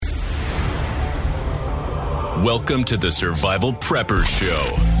Welcome to the Survival Prepper Show,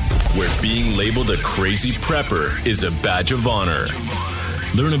 where being labeled a crazy prepper is a badge of honor.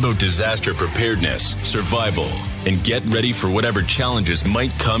 Learn about disaster preparedness, survival, and get ready for whatever challenges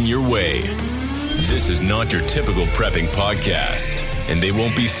might come your way. This is not your typical prepping podcast, and they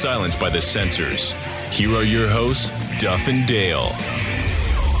won't be silenced by the censors. Here are your hosts, Duff and Dale.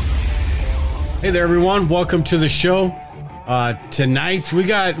 Hey there, everyone. Welcome to the show. Tonight, we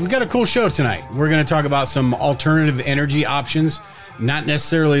got a cool show tonight. We're going to talk about some alternative energy options, not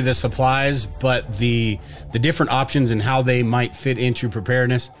necessarily the supplies, but the different options and how they might fit into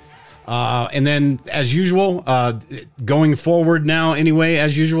preparedness. And then, as usual, going forward now anyway,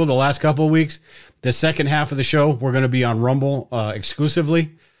 as usual, the last couple of weeks, the second half of the show, we're going to be on Rumble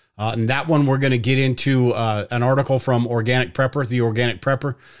exclusively. And that one, we're going to get into an article from Organic Prepper, the Organic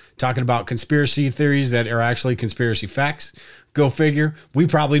Prepper, talking about conspiracy theories that are actually conspiracy facts. Go figure. We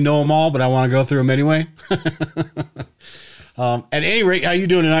probably know them all, but I want to go through them anyway. At any rate, how you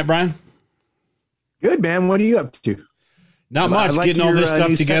doing tonight, Brian? Good, man. What are you up to? Not much. Like getting all this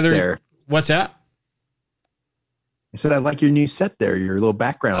stuff together. What's that? I said I like your new set there, your little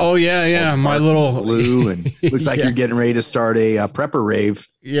background. Oh, yeah. My little blue, and looks like you're getting ready to start a prepper rave.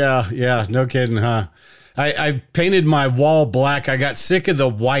 Yeah. No kidding, huh? I painted my wall black. I got sick of the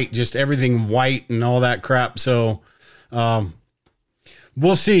white, just everything white and all that crap. So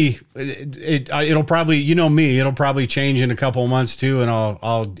we'll see. It'll probably, you know me, it'll probably change in a couple of months too, and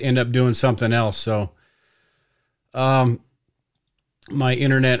I'll end up doing something else. So my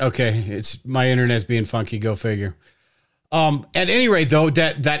internet's being funky. Go figure. At any rate, though,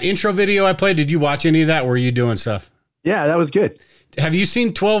 that intro video I played, did you watch any of that? Were you doing stuff? Yeah, that was good. Have you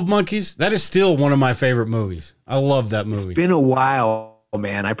seen 12 Monkeys? That is still one of my favorite movies. I love that movie. It's been a while,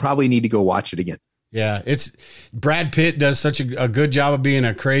 man. I probably need to go watch it again. Yeah, it's Brad Pitt does such a good job of being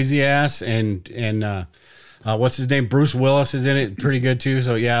a crazy ass, and what's his name? Bruce Willis is in it, pretty good too.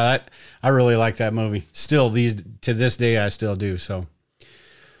 So yeah, I really like that movie. Still, to this day, I still do. So.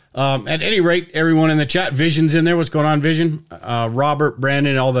 At any rate, everyone in the chat, Vision's in there. What's going on, Vision? Robert,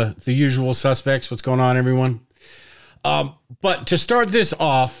 Brandon, all the usual suspects. What's going on, everyone? But to start this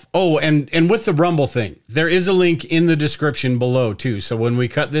off, and with the Rumble thing, there is a link in the description below too. So when we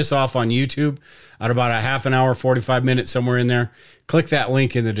cut this off on YouTube at about a half an hour, 45 minutes, somewhere in there, click that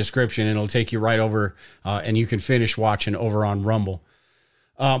link in the description and it'll take you right over, and you can finish watching over on Rumble.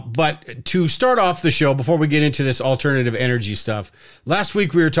 But to start off the show, before we get into this alternative energy stuff, last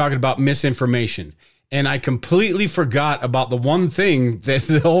week we were talking about misinformation, and I completely forgot about the one thing that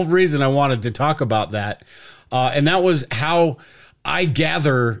the whole reason I wanted to talk about that. And that was how I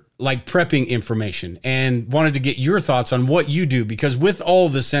gather like prepping information, and wanted to get your thoughts on what you do, because with all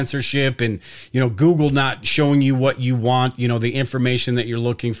the censorship and, Google not showing you what you want, the information that you're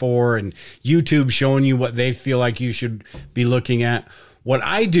looking for, and YouTube showing you what they feel like you should be looking at. What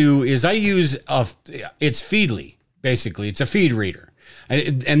I do is I use it's Feedly, basically. It's a feed reader.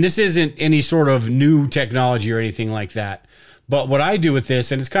 And this isn't any sort of new technology or anything like that. But what I do with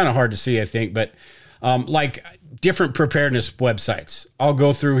this, and it's kind of hard to see, I think, but like different preparedness websites, I'll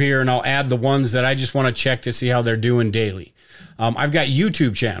go through here and I'll add the ones that I just want to check to see how they're doing daily. I've got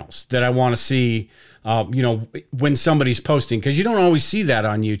YouTube channels that I want to see, when somebody's posting, because you don't always see that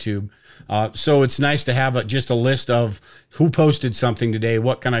on YouTube. So it's nice to have just a list of who posted something today,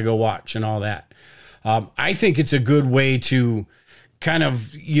 what can I go watch, and all that. I think it's a good way to kind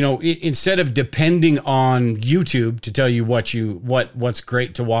of, instead of depending on YouTube to tell you what's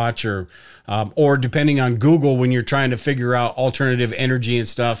great to watch, or depending on Google when you're trying to figure out alternative energy and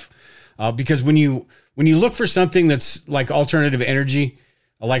stuff. Because when you look for something that's like alternative energy,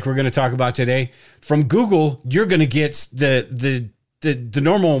 like we're going to talk about today, from Google, you're going to get the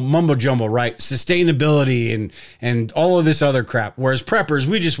normal mumbo jumbo, right? Sustainability and all of this other crap. Whereas preppers,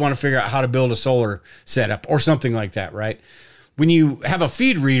 we just want to figure out how to build a solar setup or something like that, right? When you have a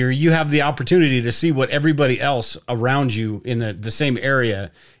feed reader, you have the opportunity to see what everybody else around you in the same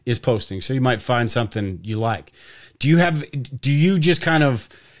area is posting. So you might find something you like. Do you just kind of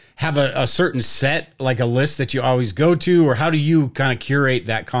have a certain set, like a list that you always go to, or how do you kind of curate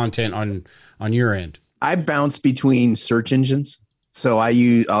that content on your end? I bounce between search engines. So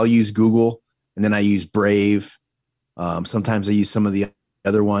I'll use Google, and then I use Brave. Sometimes I use some of the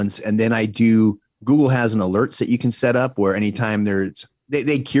other ones, and then Google has an alerts that you can set up where anytime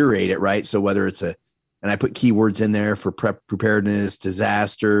they curate it, right? So whether it's and I put keywords in there for preparedness,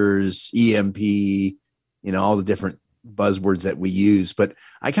 disasters, EMP, all the different buzzwords that we use. But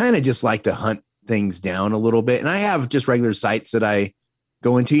I kind of just like to hunt things down a little bit. And I have just regular sites that I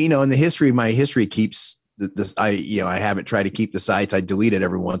go into, and my history keeps I haven't tried to keep the sites. I delete it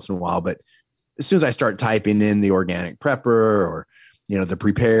every once in a while, but as soon as I start typing in the Organic Prepper or, the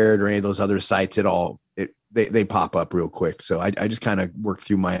Prepared or any of those other sites, they pop up real quick. So I just kind of work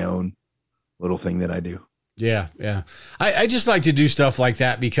through my own little thing that I do. Yeah. Yeah. I just like to do stuff like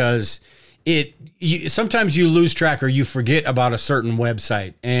that because sometimes you lose track or you forget about a certain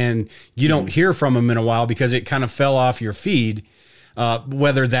website and you don't hear from them in a while because it kind of fell off your feed.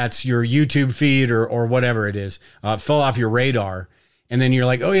 Whether that's your YouTube feed or whatever it is, fell off your radar. And then you're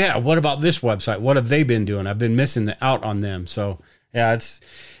like, oh yeah, what about this website? What have they been doing? I've been missing out on them. So yeah, it's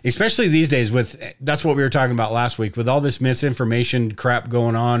especially these days that's what we were talking about last week with all this misinformation crap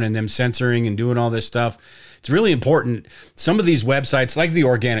going on and them censoring and doing all this stuff. It's really important. Some of these websites like the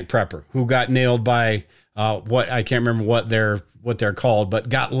Organic Prepper who got nailed by what I can't remember what they're called, but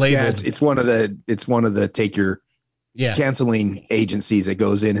got labeled. Yeah, it's one of the take your canceling agencies that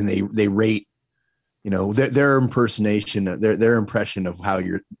goes in and they rate, their impersonation, their impression of how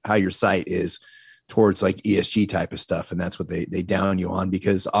your site is towards like ESG type of stuff. And that's what they down you on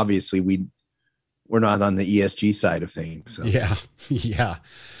because obviously we're not on the ESG side of things. So. Yeah. Yeah.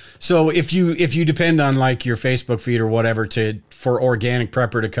 So if you depend on like your Facebook feed or whatever for Organic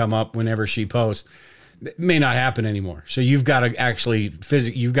Prepper to come up whenever she posts, it may not happen anymore. So you've got to actually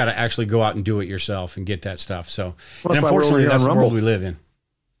go out and do it yourself and get that stuff. So and unfortunately that's the world we live in.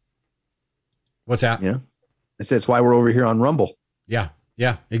 What's that? Yeah. I said, it's why we're over here on Rumble. Yeah.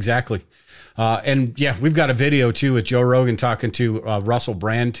 Yeah, exactly. And yeah, we've got a video too with Joe Rogan talking to Russell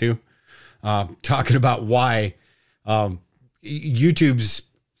Brand too, talking about why YouTube's,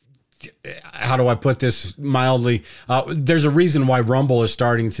 how do I put this mildly? There's a reason why Rumble is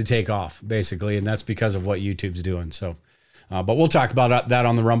starting to take off, basically, and that's because of what YouTube's doing. So, but we'll talk about that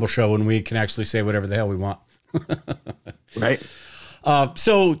on the Rumble show when we can actually say whatever the hell we want. Right.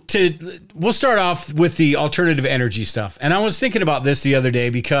 We'll start off with the alternative energy stuff. And I was thinking about this the other day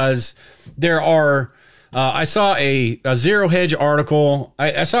because there are, I saw a Zero Hedge article.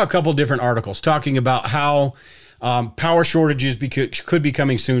 I saw a couple different articles talking about how power shortages could be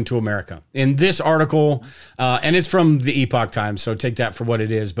coming soon to America. In this article, and it's from the Epoch Times, so take that for what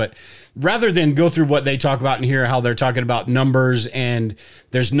it is. But rather than go through what they talk about and hear how they're talking about numbers and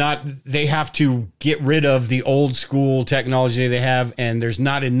they have to get rid of the old school technology they have, and there's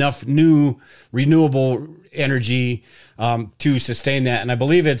not enough new renewable energy to sustain that. And I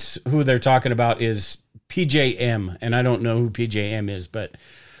believe it's who they're talking about is PJM, and I don't know who PJM is, but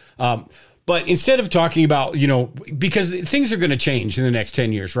instead of talking about, because things are going to change in the next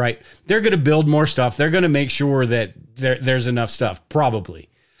 10 years, right? They're going to build more stuff. They're going to make sure that there's enough stuff, probably.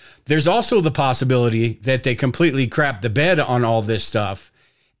 There's also the possibility that they completely crap the bed on all this stuff.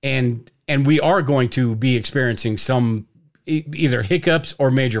 And we are going to be experiencing some either hiccups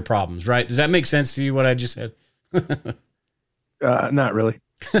or major problems, right? Does that make sense to you, what I just said? Not really.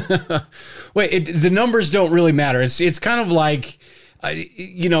 Wait, the numbers don't really matter. It's kind of like,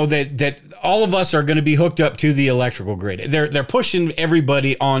 that all of us are going to be hooked up to the electrical grid. They're pushing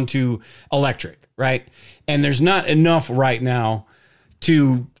everybody onto electric, right? And there's not enough right now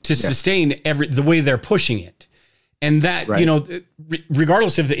to sustain the way they're pushing it. And that, right.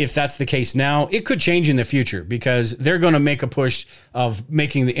 Regardless if that's the case now, it could change in the future because they're going to make a push of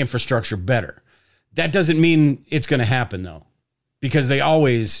making the infrastructure better. That doesn't mean it's going to happen though, because they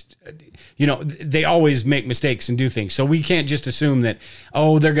always make mistakes and do things. So we can't just assume that,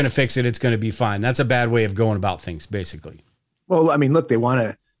 they're going to fix it, it's going to be fine. That's a bad way of going about things, basically. Well, I mean, look,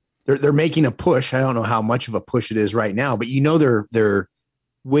 they're making a push. I don't know how much of a push it is right now, but they're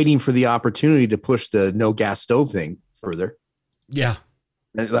waiting for the opportunity to push the no gas stove thing further. Yeah.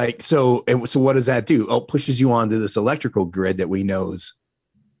 So what does that do? It pushes you onto this electrical grid that we knows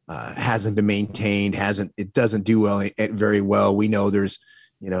hasn't been maintained, it doesn't do very well. We know there's,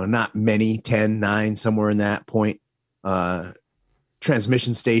 not many, 10, 9, somewhere in that point,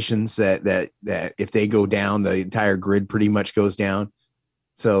 transmission stations that if they go down, the entire grid pretty much goes down.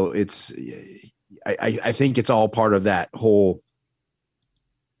 So I think it's all part of that whole,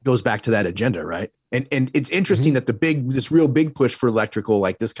 goes back to that agenda, right? And it's interesting that this real big push for electrical,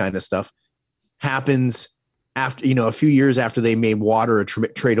 like this kind of stuff, happens after, a few years after they made water a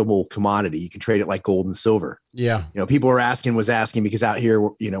tradable commodity. You can trade it like gold and silver. Yeah. People were asking because out here,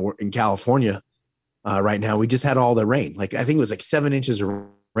 we're in California right now, we just had all the rain. Like, I think it was like 7 inches of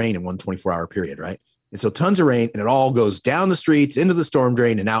rain in one 24-hour period. Right. And so tons of rain, and it all goes down the streets, into the storm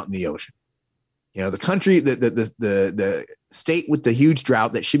drain, and out in the ocean. The country, the state with the huge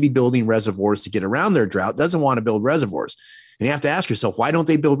drought that should be building reservoirs to get around their drought doesn't want to build reservoirs. And you have to ask yourself, why don't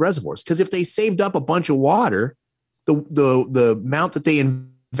they build reservoirs? Because if they saved up a bunch of water, the amount that they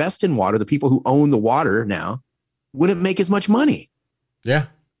invest in water, the people who own the water now, wouldn't make as much money. Yeah.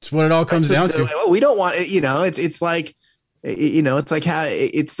 That's what it all comes down to. Well, we don't want it. It's like, it's like how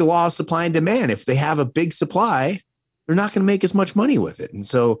it's the law of supply and demand. If they have a big supply, they're not going to make as much money with it. And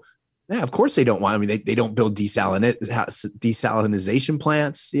so, yeah, of course they don't want, I mean, they don't build desalinization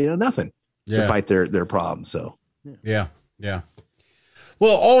plants, nothing to fight their problems. So, yeah.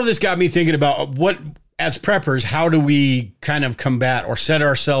 Well, all of this got me thinking about as preppers, how do we kind of combat or set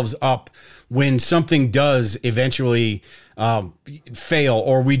ourselves up when something does eventually fail,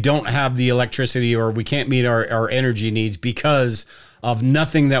 or we don't have the electricity, or we can't meet our energy needs because of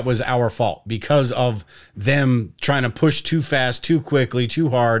nothing that was our fault, because of them trying to push too fast, too quickly, too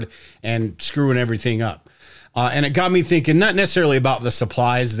hard, and screwing everything up. And it got me thinking, not necessarily about the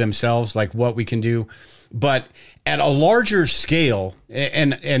supplies themselves, like what we can do, but at a larger scale,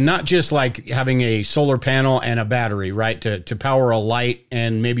 and not just like having a solar panel and a battery, right, to power a light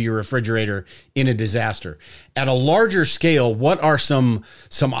and maybe your refrigerator in a disaster. At a larger scale, what are some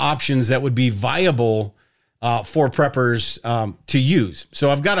options that would be viable for preppers to use?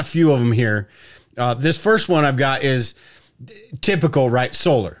 So I've got a few of them here. This first one I've got is typical, right?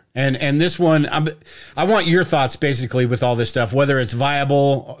 Solar. And this one, I want your thoughts basically with all this stuff, whether it's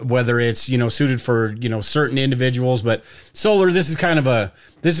viable, whether it's, suited for, certain individuals, but solar, this is kind of a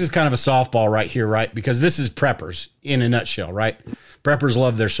softball right here, right? Because this is preppers in a nutshell, right? Preppers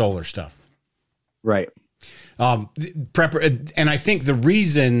love their solar stuff. Right. Prepper. And I think the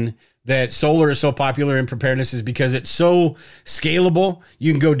reason that solar is so popular in preparedness is because it's so scalable.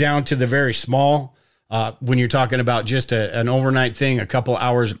 You can go down to the very small, when you're talking about just an overnight thing, a couple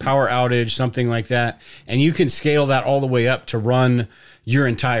hours of power outage, something like that. And you can scale that all the way up to run your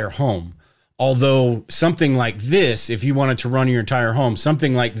entire home. Although something like this, if you wanted to run your entire home,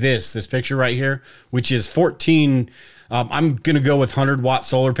 something like this picture right here, which is 14, I'm going to go with 100-watt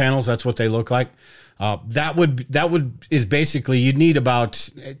solar panels. That's what they look like. Is basically, you'd need about,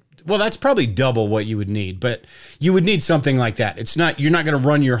 well, that's probably double what you would need, but you would need something like that. You're not going to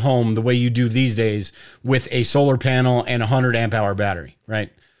run your home the way you do these days with a solar panel and a 100 amp hour battery,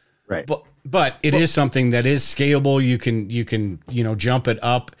 right? Right. But it is something that is scalable. You can jump it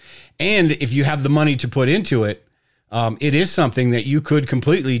up. And if you have the money to put into it, it is something that you could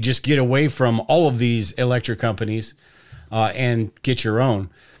completely just get away from all of these electric companies and get your own.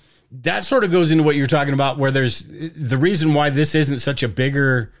 That sort of goes into what you're talking about, where there's the reason why this isn't such a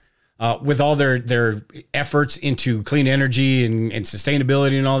bigger, with all their efforts into clean energy and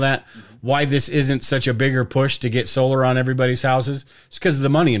sustainability and all that, why this isn't such a bigger push to get solar on everybody's houses. It's because of the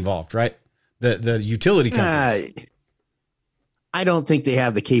money involved, right? The utility companies. I don't think they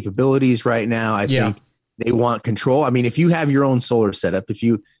have the capabilities right now. I think they want control. I mean, if you have your own solar setup,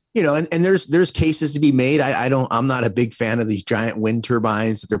 and there's cases to be made. I'm not a big fan of these giant wind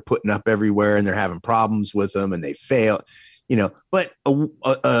turbines that they're putting up everywhere and they're having problems with them and they fail, but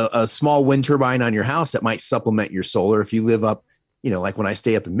a small wind turbine on your house that might supplement your solar. If you live up, like when I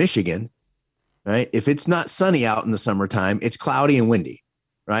stay up in Michigan, right? If it's not sunny out in the summertime, it's cloudy and windy,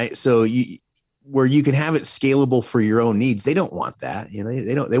 right? So where you can have it scalable for your own needs, they don't want that.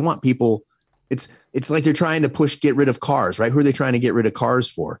 They want people. It's like they're trying to get rid of cars, right? Who are they trying to get rid of cars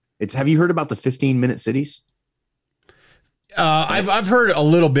for? Have you heard about the 15-minute cities? I've heard a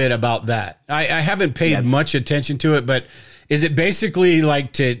little bit about that. I haven't paid much attention to it, but is it basically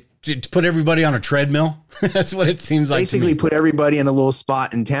like to put everybody on a treadmill? That's what it seems like. Basically put everybody in a little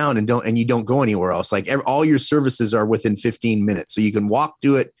spot in town and you don't go anywhere else. Like all your services are within 15 minutes. So you can walk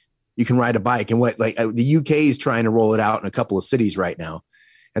to it, you can ride a bike. And the UK is trying to roll it out in a couple of cities right now.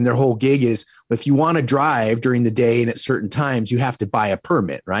 And their whole gig is, if you want to drive during the day and at certain times, you have to buy a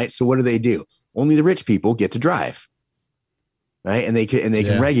permit, right? So what do? Only the rich people get to drive, right? And they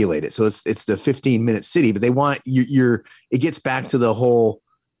can regulate it. So it's the 15-minute city, but they want it gets back to the whole,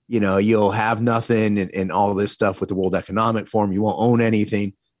 you'll have nothing and all this stuff with the World Economic Forum. You won't own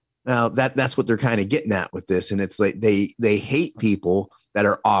anything. Now that's what they're kind of getting at with this. And it's like they hate people that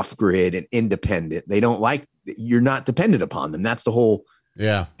are off grid and independent. They don't like, you're not dependent upon them. That's the whole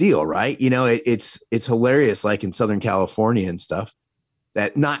deal, right? It's hilarious, like in Southern California and stuff,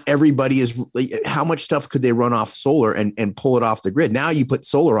 that not everybody is, how much stuff could they run off solar and pull it off the grid? Now you put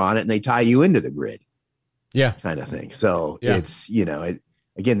solar on it and they tie you into the grid. Yeah. Kind of thing. So it's,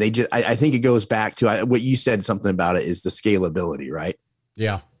 again, I think it goes back to what you said, something about it is the scalability, right?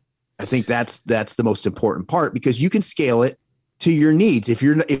 Yeah. I think that's the most important part, because you can scale it to your needs. If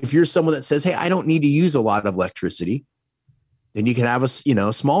you're someone that says, hey, I don't need to use a lot of electricity, then you can have a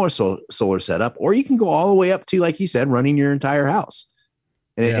smaller solar setup, or you can go all the way up to, like you said, running your entire house.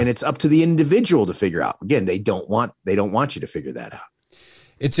 And it's up to the individual to figure out. Again, they don't want you to figure that out.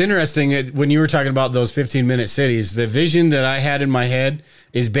 It's interesting when you were talking about those 15-minute cities. The vision that I had in my head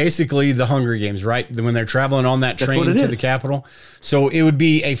is basically the Hunger Games, right? When they're traveling on that train to the Capitol. So it would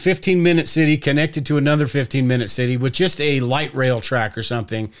be a 15-minute city connected to another 15-minute city with just a light rail track or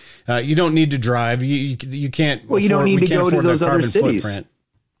something. You don't need to drive. You can't. Well, you don't need to go to those other cities. Footprint.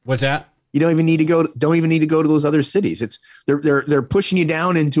 What's that? You don't even need to go. Don't even need to go to those other cities. It's they're pushing you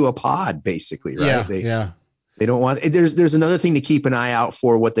down into a pod, basically, right? Yeah. They don't want. There's another thing to keep an eye out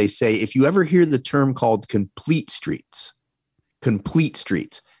for. What they say, if you ever hear the term called complete streets,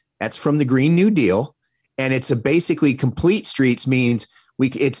 that's from the Green New Deal, and it's basically complete streets means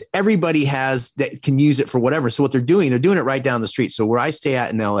it's everybody has that can use it for whatever. So what they're doing it right down the street. So where I stay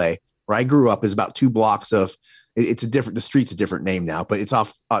at in LA, where I grew up, is about 2 blocks of. The street's a different name now, but it's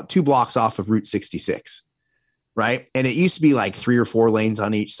off 2 blocks off of Route 66. Right. And it used to be like 3 or 4 lanes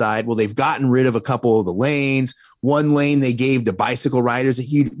on each side. Well, they've gotten rid of a couple of the lanes. One lane they gave to bicycle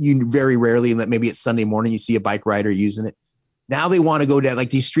riders. You very rarely, maybe it's Sunday morning, you see a bike rider using it. Now they want to go down like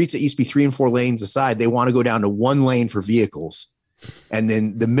these streets that used to be 3 and 4 lanes aside. They want to go down to 1 lane for vehicles. And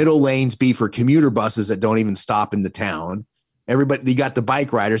then the middle lanes be for commuter buses that don't even stop in the town. Everybody, you got the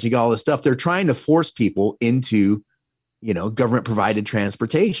bike riders, you got all this stuff. They're trying to force people into, government provided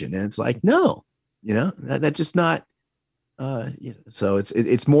transportation. And it's like, no. That's just not. So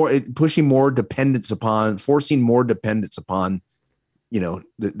it's more pushing more dependence upon, forcing more dependence upon,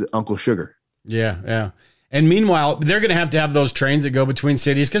 the Uncle Sugar. Yeah. And meanwhile, they're going to have those trains that go between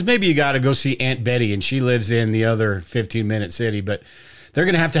cities because maybe you got to go see Aunt Betty and she lives in the other 15-minute city, but they're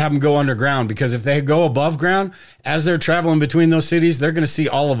going to have them go underground because if they go above ground, as they're traveling between those cities, they're going to see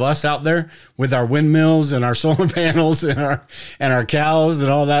all of us out there with our windmills and our solar panels and our cows and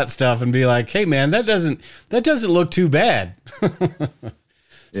all that stuff and be like, hey man, that doesn't look too bad.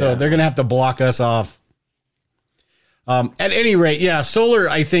 So they're going to have to block us off. At any rate, yeah, solar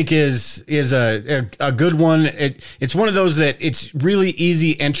I think is a good one. It's one of those that it's really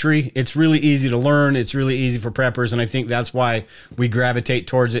easy entry. It's really easy to learn. It's really easy for preppers, and I think that's why we gravitate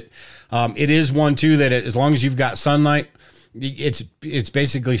towards it. It is one too that as long as you've got sunlight, it's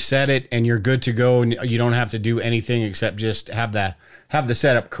basically set it and you're good to go, and you don't have to do anything except just have the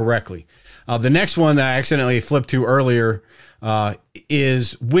setup correctly. The next one that I accidentally flipped to earlier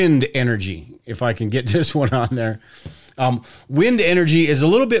is wind energy. If I can get this one on there. Wind energy is a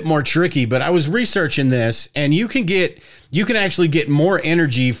little bit more tricky, but I was researching this and you can actually get more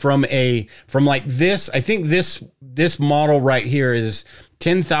energy from like this. I think this model right here is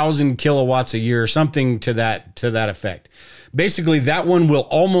 10,000 kilowatts a year, something to that effect. Basically that one will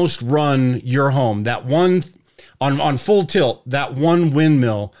almost run your home. That one on full tilt, that one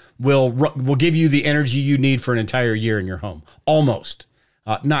windmill will give you the energy you need for an entire year in your home. Almost.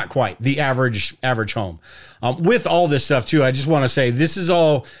 Not quite the average home. With all this stuff too, I just want to say this is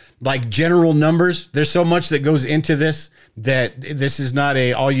all like general numbers. There's so much that goes into this that this is not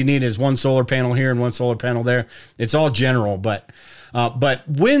all you need is one solar panel here and one solar panel there. It's all general, but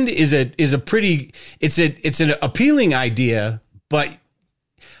wind is an appealing idea, but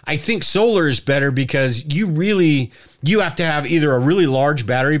I think solar is better because you have to have either a really large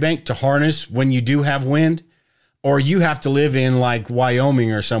battery bank to harness when you do have wind, or you have to live in like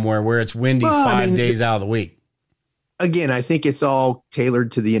Wyoming or somewhere where it's windy 5 days out of the week. Again, I think it's all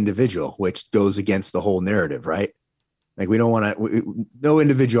tailored to the individual, which goes against the whole narrative, right? Like we don't want no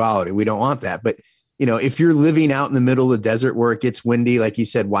individuality. We don't want that. But, if you're living out in the middle of the desert where it gets windy, like you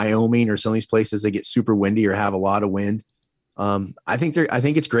said, Wyoming or some of these places that get super windy or have a lot of wind, I think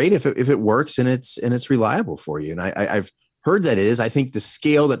it's great if it works and it's reliable for you. And I've heard that I think the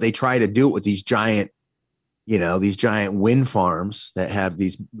scale that they try to do it with these giant wind farms that have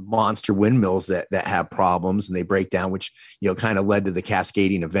these monster windmills that have problems and they break down, which, kind of led to the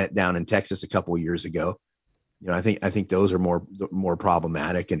cascading event down in Texas a couple of years ago. I think those are more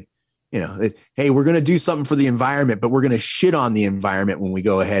problematic and, hey, we're going to do something for the environment, but we're going to shit on the environment when we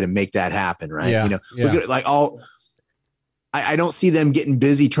go ahead and make that happen. Right. Yeah, I don't see them getting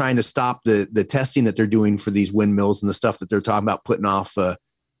busy trying to stop the testing that they're doing for these windmills and the stuff that they're talking about putting off,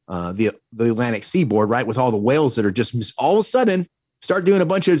 the Atlantic seaboard, right? With all the whales that are just all of a sudden start doing a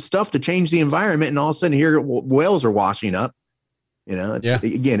bunch of stuff to change the environment. And all of a sudden here whales are washing up,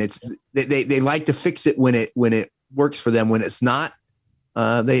 again, they like to fix it when it works for them. When it's not,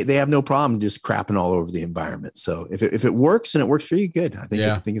 they have no problem just crapping all over the environment. So if it works and it works for you, good. I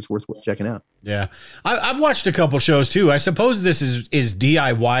think it's worth checking out. Yeah. I've watched a couple shows too. I suppose this is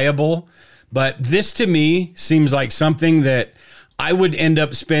DIY-able, but this to me seems like something that I would end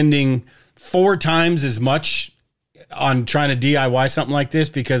up spending 4 times as much on trying to DIY something like this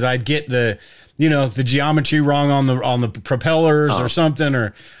because I'd get the the geometry wrong on the propellers or something,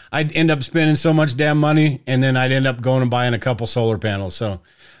 or I'd end up spending so much damn money, and then I'd end up going and buying a couple solar panels. So,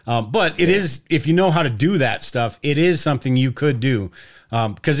 but it is, if you know how to do that stuff, it is something you could do.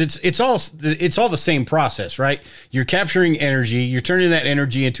 Because it's all the same process, right? You're capturing energy, you're turning that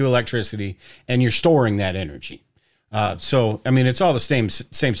energy into electricity, and you're storing that energy. So, I mean, it's all the same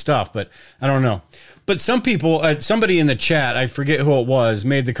stuff, but I don't know. But some people, somebody in the chat, I forget who it was,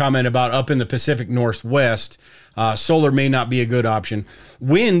 made the comment about up in the Pacific Northwest, solar may not be a good option.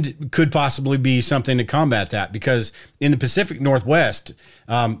 Wind could possibly be something to combat that, because in the Pacific Northwest,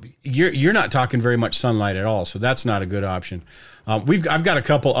 you're not talking very much sunlight at all, so that's not a good option. I've got a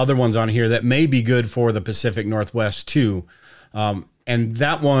couple other ones on here that may be good for the Pacific Northwest too, and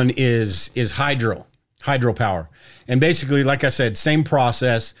that one is hydropower. And basically, like I said, same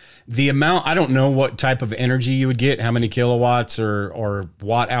process. The amount, I don't know what type of energy you would get, how many kilowatts or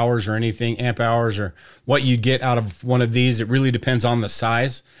watt hours or anything, amp hours, or what you get out of one of these. It really depends on the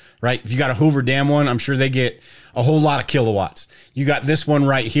size, right? If you got a Hoover Dam one, I'm sure they get a whole lot of kilowatts. You got this one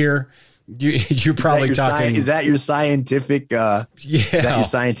right here. You're probably talking. Is that your scientific? Is that your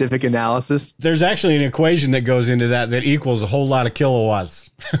scientific analysis? There's actually an equation that goes into that equals a whole lot of kilowatts.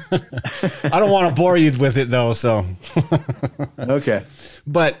 I don't want to bore you with it though. So, okay.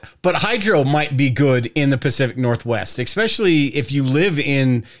 But hydro might be good in the Pacific Northwest, especially if you live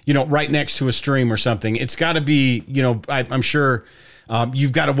in, right next to a stream or something. It's got to be, I'm sure.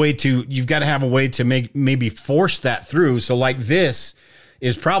 You've got to have a way to maybe force that through. So like this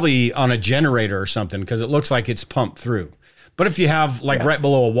is probably on a generator or something, because it looks like it's pumped through. But if you have right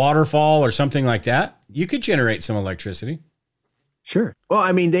below a waterfall or something like that, you could generate some electricity. Sure. Well,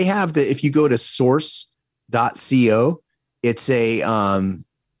 I mean, they have if you go to source.co, it's it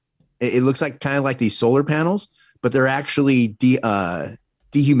looks like kind of like these solar panels, but they're actually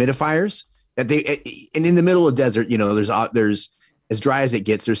dehumidifiers and in the middle of desert, there's as dry as it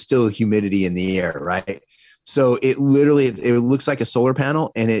gets, there's still humidity in the air. Right. So it looks like a solar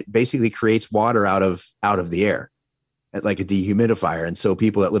panel, and it basically creates water out of the air, like a dehumidifier. And so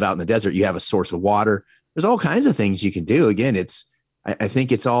people that live out in the desert, you have a source of water. There's all kinds of things you can do. Again, I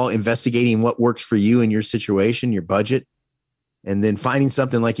think it's all investigating what works for you and your situation, your budget, and then finding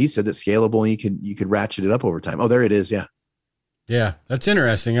something like you said that's scalable and you could ratchet it up over time. Oh, there it is. Yeah. Yeah. That's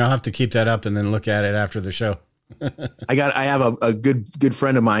interesting. I'll have to keep that up and then look at it after the show. I have a good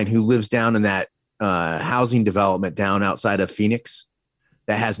friend of mine who lives down in that housing development down outside of Phoenix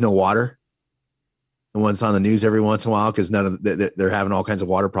that has no water. The one's on the news every once in a while because they're having all kinds of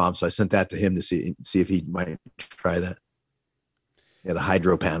water problems. So I sent that to him to see if he might try that. Yeah, the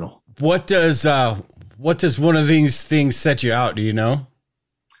hydro panel. What does one of these things set you out? Do you know?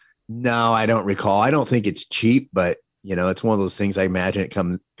 No, I don't recall. I don't think it's cheap, but it's one of those things. I imagine it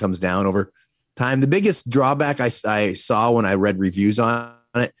comes down over time. The biggest drawback I saw when I read reviews on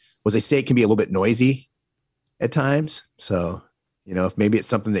it was they say it can be a little bit noisy at times. So, if maybe it's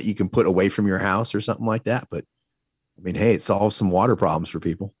something that you can put away from your house or something like that. But I mean, hey, it solves some water problems for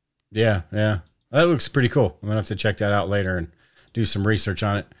people. Yeah. Yeah. That looks pretty cool. I'm gonna have to check that out later and do some research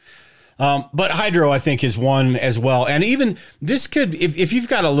on it. But hydro, I think, is one as well. And even this could, if you've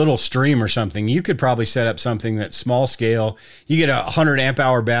got a little stream or something, you could probably set up something that's small scale. You get a 100 amp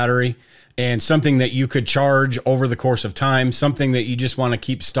hour battery and something that you could charge over the course of time, something that you just want to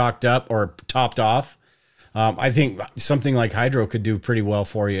keep stocked up or topped off. I think something like hydro could do pretty well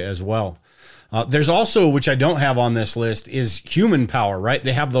for you as well. There's also, which I don't have on this list, is human power, right?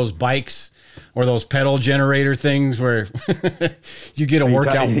 They have those bikes or those pedal generator things where you get a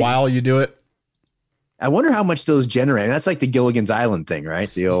workout while you do it. I wonder how much those generate. That's like the Gilligan's Island thing,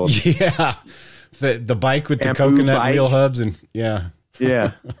 right? The old the bike with the coconut wheel hubs and yeah.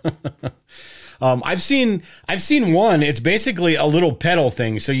 I've seen one. It's basically a little pedal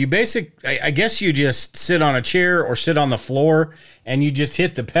thing. So I guess you just sit on a chair or sit on the floor and you just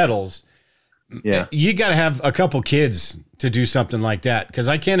hit the pedals. Yeah. You got to have a couple kids to do something like that. Cause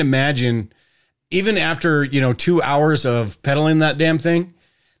I can't imagine even after, 2 hours of pedaling that damn thing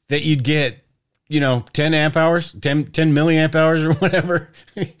that you'd get, 10 amp hours, 10 milliamp hours or whatever.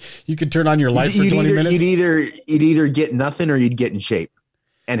 You could turn on your light for 20 minutes. You'd either get nothing or you'd get in shape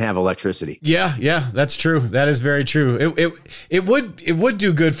and have electricity. Yeah, that's true. That is very true. It would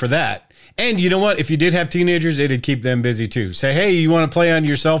do good for that. And you know what? If you did have teenagers, it'd keep them busy too. Say, hey, you want to play on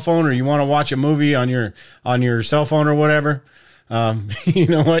your cell phone or you want to watch a movie on your cell phone or whatever? You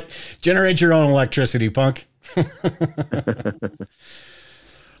know what? Generate your own electricity, punk. You're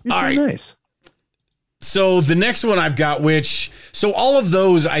so nice. So the next one I've got, so all of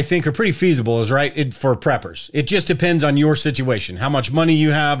those I think are pretty feasible, is right for preppers. It just depends on your situation, how much money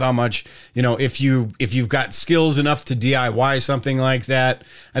you have, how much, if you've got skills enough to DIY something like that.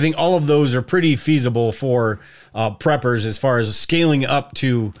 I think all of those are pretty feasible for preppers as far as scaling up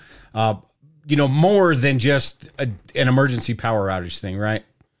to, more than just an emergency power outage thing, right?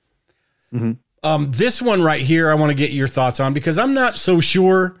 Mm-hmm. This one right here, I want to get your thoughts on, because I'm not so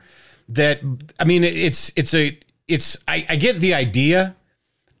sure that, I mean, I get the idea.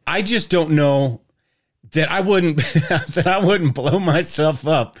 I just don't know that I wouldn't blow myself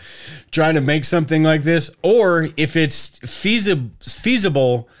up trying to make something like this, or if it's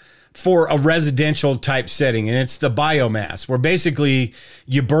feasible for a residential type setting. And it's the biomass, where basically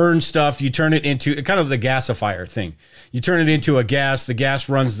you burn stuff, you turn it into kind of the gasifier thing. You turn it into a gas, the gas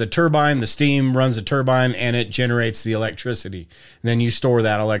runs the turbine, the steam runs the turbine, and it generates the electricity. And then you store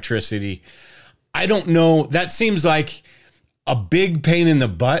that electricity. I don't know. That seems like a big pain in the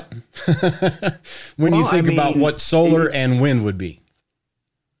butt when you think about what solar and wind would be.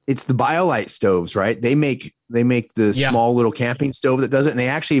 It's the BioLite stoves, right? They make the small little camping stove that does it, and they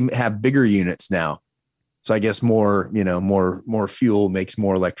actually have bigger units now. So I guess more fuel makes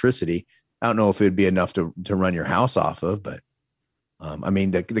more electricity. I don't know if it'd be enough to run your house off of, but I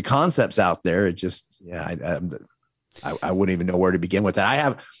mean, the concept's out there. It just, I wouldn't even know where to begin with that.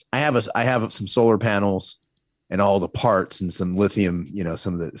 I have some solar panels and all the parts and some lithium,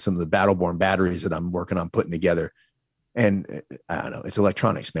 some of the Battleborn batteries that I'm working on putting together. And I don't know, it's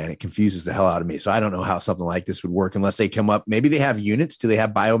electronics, man. It confuses the hell out of me. So I don't know how something like this would work unless they come up. Maybe they have units. Do they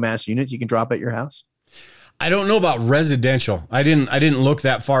have biomass units you can drop at your house? I don't know about residential. I didn't look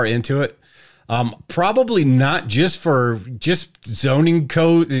that far into it. Probably not, just zoning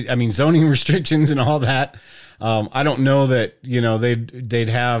code. I mean, zoning restrictions and all that. I don't know that, they'd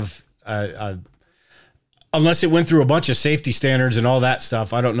have, unless it went through a bunch of safety standards and all that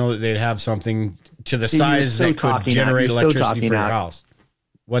stuff. I don't know that they'd have something to the size that could generate electricity for your house.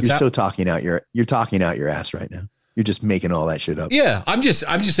 What's that? You're talking out your ass right now. You're just making all that shit up. Yeah, I'm just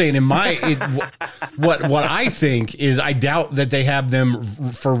saying. What I think is, I doubt that they have them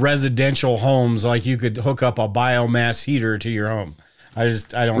for residential homes. Like, you could hook up a biomass heater to your home. I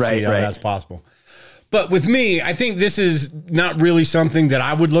don't see how that's possible. But with me, I think this is not really something that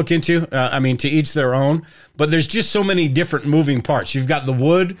I would look into. I mean, to each their own. But there's just so many different moving parts. You've got the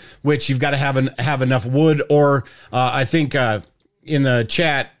wood, which you've got to have enough wood. Or I think in the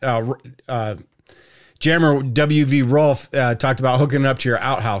chat, Jammer WV Rolf talked about hooking it up to your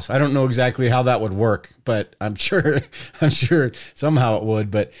outhouse. I don't know exactly how that would work, but I'm sure somehow it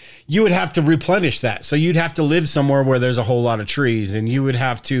would. But you would have to replenish that. So you'd have to live somewhere where there's a whole lot of trees, and you would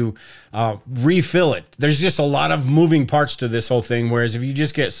have to refill it. There's just a lot of moving parts to this whole thing. Whereas if you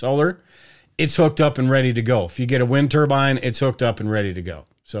just get solar, it's hooked up and ready to go. If you get a wind turbine, it's hooked up and ready to go.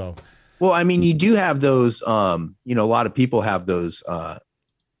 So, well, I mean, you do have those. A lot of people have those.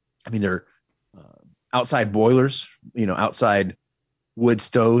 They're outside boilers, outside wood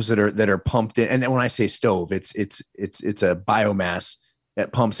stoves that are pumped in. And then when I say stove, it's a biomass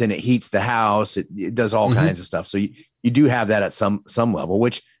that pumps in, it heats the house. It does all kinds of stuff. So you do have that at some level,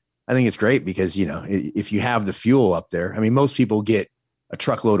 which I think is great, because, if you have the fuel up there, I mean, most people get a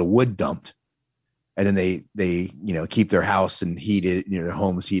truckload of wood dumped, and then they keep their house and heated, their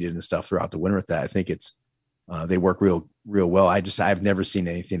homes heated and stuff throughout the winter with that. I think they work real well. I've never seen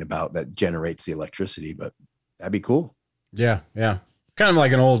anything about that generates the electricity, but that'd be cool. Yeah. Kind of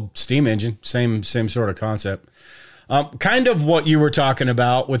like an old steam engine, same sort of concept. Kind of what you were talking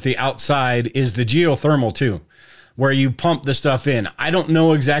about with the outside is the geothermal too, where you pump the stuff in. I don't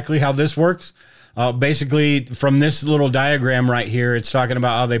know exactly how this works. Basically, from this little diagram right here, it's talking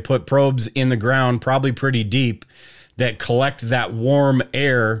about how they put probes in the ground, probably pretty deep, that collect that warm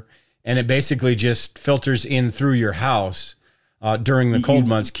air, and it basically just filters in through your house during the cold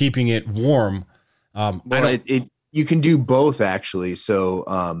months, keeping it warm. You can do both, actually. So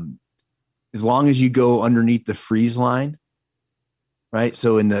as long as you go underneath the freeze line, right?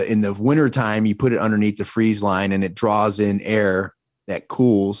 So in the winter time, you put it underneath the freeze line, and it draws in air that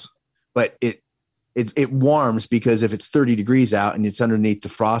cools, but it warms, because if it's 30 degrees out and it's underneath the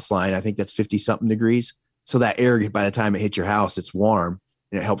frost line, I think that's 50 something degrees. So that air, by the time it hits your house, it's warm.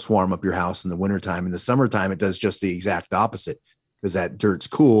 And it helps warm up your house in the wintertime. In the summertime, it does just the exact opposite, because that dirt's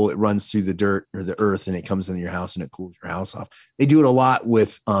cool. It runs through the dirt or the earth, and it comes into your house and it cools your house off. They do it a lot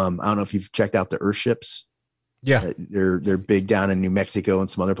with, I don't know if you've checked out the earth ships. Yeah. They're big down in New Mexico and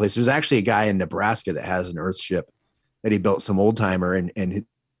some other places. There's actually a guy in Nebraska that has an earth ship that he built, some old timer, and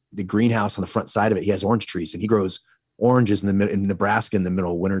the greenhouse on the front side of it, he has orange trees, and he grows oranges in Nebraska in the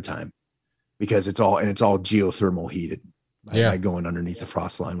middle of wintertime. because it's all geothermal heated Yeah. by going underneath the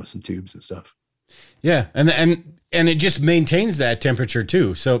frost line with some tubes and stuff. Yeah, and it just maintains that temperature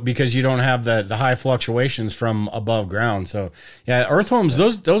too. So because you don't have the high fluctuations from above ground. So yeah, earth homes,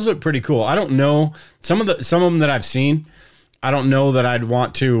 those look pretty cool. I don't know some of them that I've seen. I don't know that I'd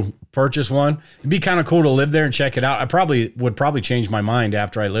want to purchase one. It'd be kind of cool to live there and check it out. I would probably change my mind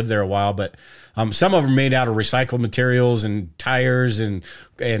after I lived there a while, but some of them are made out of recycled materials and tires and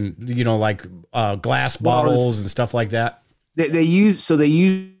like glass bottles and stuff like that. They use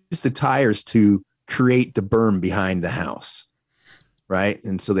the tires to create the berm behind the house, right?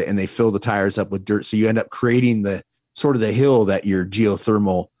 And so they fill the tires up with dirt, so you end up creating the sort of the hill that your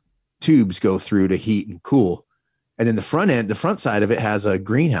geothermal tubes go through to heat and cool. And then the front side of it has a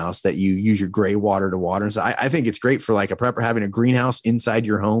greenhouse that you use your gray water to water. And so I think it's great for like a prepper having a greenhouse inside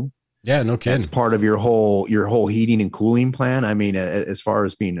your home. Yeah, no kidding. That's part of your whole heating and cooling plan. I mean, as far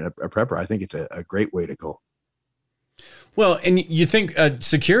as being a prepper, I think it's a great way to go. Well, and you think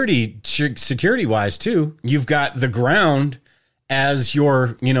security wise too, you've got the ground as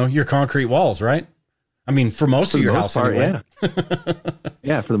your concrete walls, right? I mean, for most of your house, anyway. Yeah.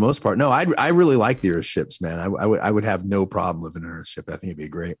 Yeah, for the most part. No, I really like the earth ships, man. I would have no problem living in an earth ship. I think it'd be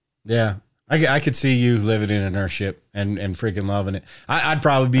great. Yeah. I could see you living in an earth ship and freaking loving it. I'd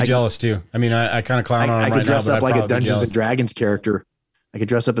probably be jealous too. I mean, I kind of clown on them right now. I could dress up like a Dungeons and Dragons character. I could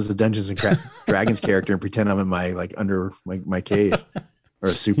dress up as a Dungeons and Dragons character and pretend I'm in under my cave, or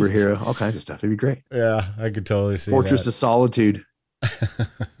a superhero, all kinds of stuff. It'd be great. Yeah, I could totally see Fortress that. of Solitude.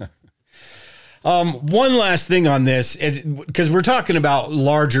 One last thing on this is because we're talking about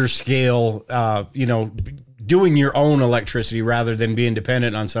larger scale, doing your own electricity rather than being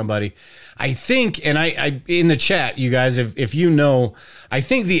dependent on somebody. I think, and I in the chat, you guys, if you know, I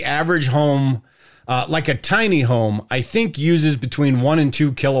think the average home, like a tiny home, I think uses between 1 and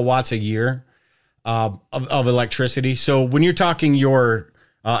 2 kilowatts a year of electricity. So when you're talking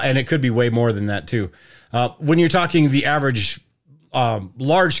and it could be way more than that too. When you're talking the average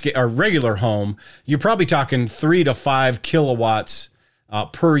large scale or regular home, you're probably talking 3 to 5 kilowatts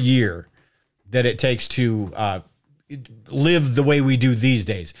per year that it takes to live the way we do these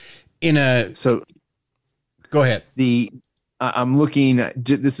days. So go ahead. I'm looking,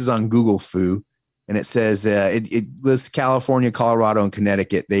 this is on Google Foo, and it says it lists California, Colorado, and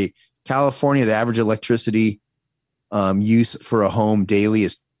Connecticut. California, the average electricity use for a home daily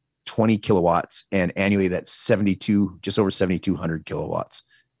is 20 kilowatts, and annually that's just over 7,200 kilowatts.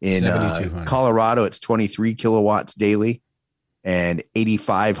 In Colorado, it's 23 kilowatts daily and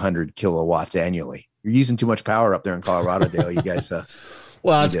 8,500 kilowatts annually. You're using too much power up there in Colorado, Dale. You guys,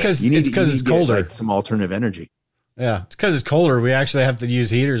 well, it's because it's colder. Like some alternative energy. Yeah, it's because it's colder. We actually have to use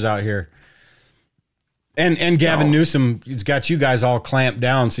heaters out here. And Gavin Newsom has got you guys all clamped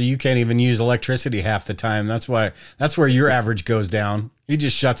down, so you can't even use electricity half the time. That's where your average goes down. He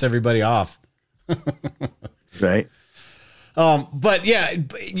just shuts everybody off. Right. But yeah,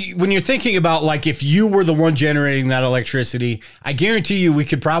 when you're thinking about like if you were the one generating that electricity, I guarantee you we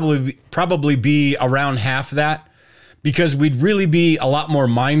could probably be around half that, because we'd really be a lot more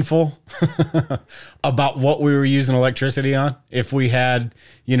mindful about what we were using electricity on if we had,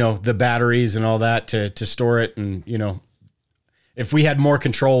 the batteries and all that to store it. And, if we had more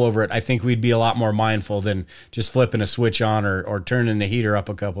control over it, I think we'd be a lot more mindful than just flipping a switch on or turning the heater up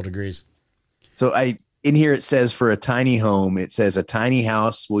a couple degrees. So in here, it says for a tiny home, it says a tiny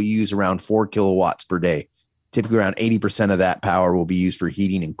house will use around 4 kilowatts per day. Typically around 80% of that power will be used for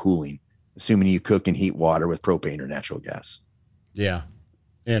heating and cooling, assuming you cook and heat water with propane or natural gas. Yeah.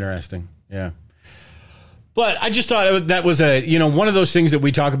 Interesting. Yeah. But I just thought that was one of those things that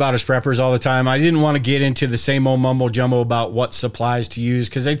we talk about as preppers all the time. I didn't want to get into the same old mumbo jumbo about what supplies to use,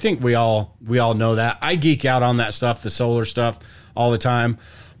 because I think we all know that. I geek out on that stuff, the solar stuff, all the time.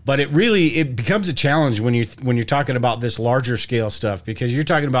 But it becomes a challenge when you're talking about this larger scale stuff, because you're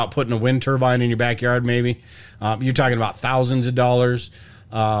talking about putting a wind turbine in your backyard. Maybe you're talking about thousands of dollars.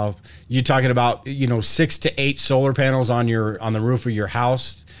 You're talking about 6 to 8 solar panels on the roof of your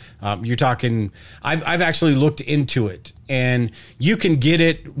house. You're talking. I've actually looked into it, and you can get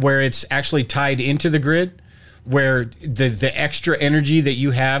it where it's actually tied into the grid, where the extra energy that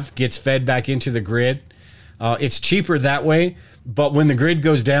you have gets fed back into the grid. It's cheaper that way, but when the grid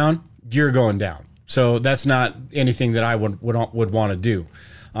goes down, you're going down. So that's not anything that I would want to do.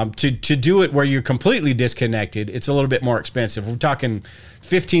 To do it where you're completely disconnected, it's a little bit more expensive. We're talking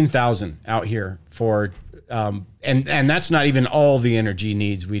 $15,000 out here for, and that's not even all the energy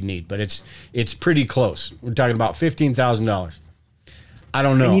needs we need, but it's pretty close. We're talking about $15,000. I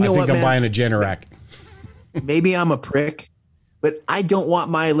don't know. I think I'm buying a Generac. Maybe I'm a prick, but I don't want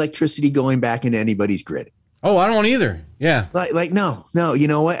my electricity going back into anybody's grid. Oh, I don't either. Yeah. Like no, you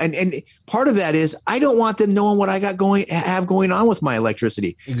know what? And part of that is I don't want them knowing what I got going on with my electricity.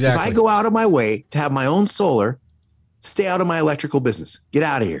 Exactly. If I go out of my way to have my own solar, stay out of my electrical business. Get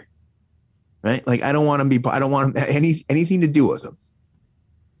out of here. Right? Like I don't want anything to do with them.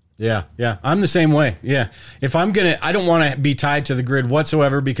 Yeah. Yeah. I'm the same way. Yeah. If I don't want to be tied to the grid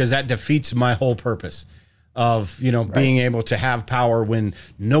whatsoever, because that defeats my whole purpose of, being able to have power when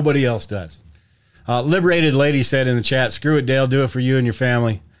nobody else does. Liberated Lady said in the chat, screw it, Dale, do it for you and your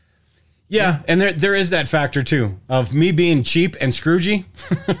family. Yeah, and there is that factor too of me being cheap and Scroogey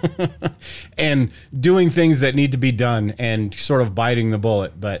and doing things that need to be done and sort of biting the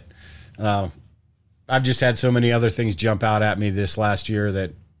bullet. But I've just had so many other things jump out at me this last year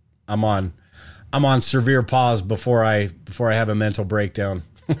that I'm on severe pause before I have a mental breakdown.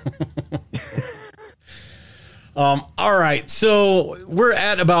 All right, so we're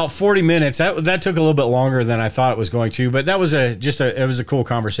at about 40 minutes. That took a little bit longer than I thought it was going to, but that was it was a cool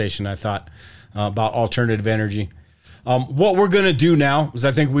conversation, I thought, about alternative energy. What we're going to do now is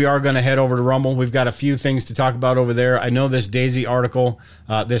I think we are going to head over to Rumble. We've got a few things to talk about over there. I know this Daisy article,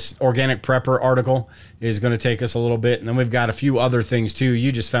 this Organic Prepper article is going to take us a little bit, and then we've got a few other things too.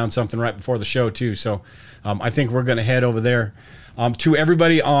 You just found something right before the show too, so I think we're going to head over there. To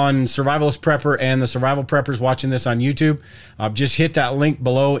everybody on Survivalist Prepper and the Survival Preppers watching this on YouTube, just hit that link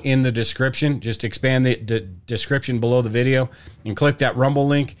below in the description. Just expand the description below the video and click that Rumble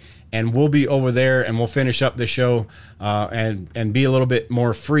link, and we'll be over there and we'll finish up the show and be a little bit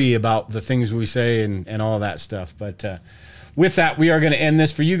more free about the things we say and all that stuff. But with that, we are going to end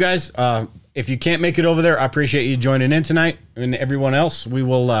this for you guys. If you can't make it over there, I appreciate you joining in tonight. And everyone else, we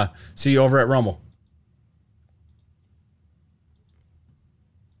will see you over at Rumble.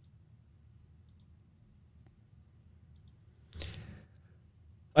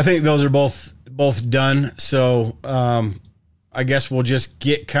 I think those are both done. So I guess we'll just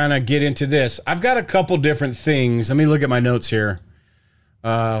get into this. I've got a couple different things. Let me look at my notes here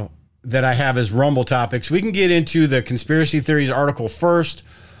that I have as Rumble topics. We can get into the conspiracy theories article first,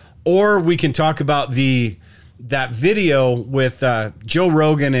 or we can talk about that video with Joe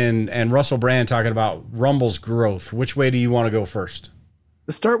Rogan and Russell Brand talking about Rumble's growth. Which way do you want to go first?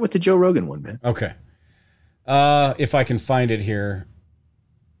 Let's start with the Joe Rogan one, man. Okay. If I can find it here.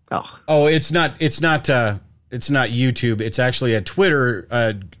 Oh, it's not YouTube. It's actually a Twitter.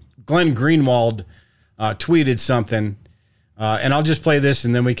 Glenn Greenwald tweeted something, and I'll just play this,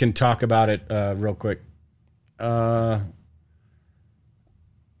 and then we can talk about it real quick. I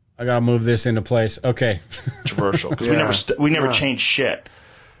gotta move this into place. Okay. Controversial because we never change shit,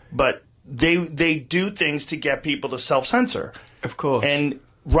 but they do things to get people to self-censor, of course, and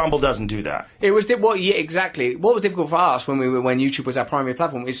Rumble doesn't do that. It was exactly. What was difficult for us when YouTube was our primary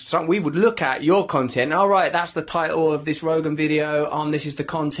platform is something we would look at your content. All right, that's the title of this Rogan video. This is the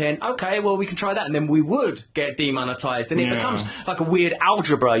content. Okay, well we can try that, and then we would get demonetized, and it becomes like a weird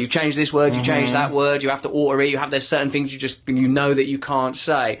algebra. You change this word, you change that word. You have to alter it. There's certain things you know that you can't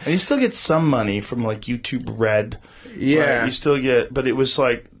say. And you still get some money from like YouTube Red. Yeah, right? You still get, but it was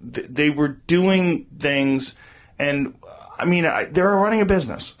like they were doing things and. I mean, they're running a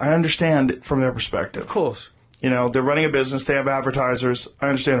business. I understand it from their perspective. Of course. They're running a business. They have advertisers. I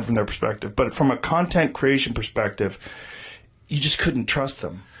understand it from their perspective. But from a content creation perspective, you just couldn't trust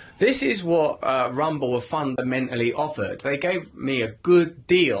them. This is what Rumble fundamentally offered. They gave me a good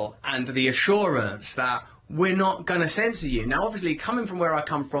deal and the assurance that we're not going to censor you. Now, obviously, coming from where I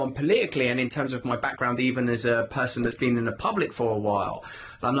come from politically and in terms of my background, even as a person that's been in the public for a while,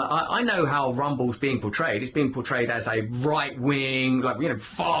 I know how Rumble's being portrayed. It's being portrayed as a right-wing,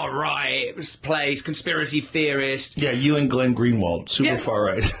 far-right place, conspiracy theorist. Yeah, you and Glenn Greenwald, super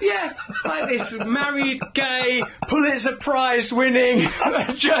far-right. Yeah, like this married, gay, Pulitzer Prize-winning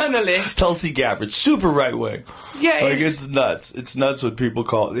journalist. Tulsi Gabbard, super right-wing. Yeah, it's nuts. It's nuts what people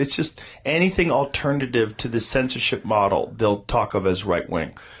call it. It's just anything alternative to the censorship model they'll talk of as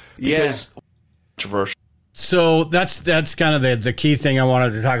right-wing. Because controversial. So that's kind of the key thing I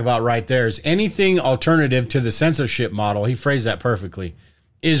wanted to talk about right there is anything alternative to the censorship model. He phrased that perfectly.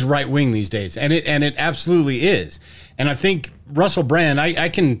 Is right wing these days, and it absolutely is. And I think Russell Brand, I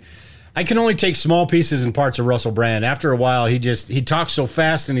can only take small pieces and parts of Russell Brand. After a while, he talks so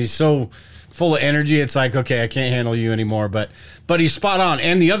fast and he's so full of energy. It's like, okay, I can't handle you anymore. But he's spot on.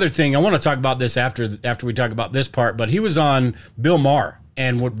 And the other thing, I want to talk about this after we talk about this part. But he was on Bill Maher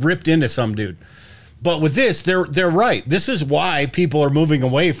and ripped into some dude. But with this, they're right. This is why people are moving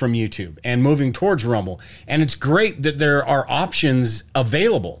away from YouTube and moving towards Rumble. And it's great that there are options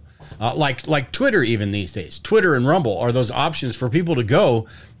available. like Twitter even these days. Twitter and Rumble are those options for people to go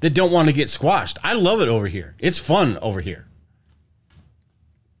that don't want to get squashed. I love it over here. It's fun over here.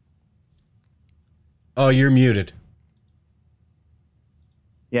 Oh, you're muted.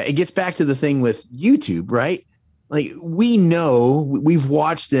 Yeah, it gets back to the thing with YouTube, right? Like, we know, we've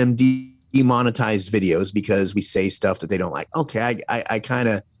watched them demonetize videos because we say stuff that they don't like. Okay,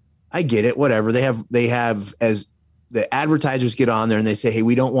 I get it, whatever. They have as the advertisers get on there and they say, hey,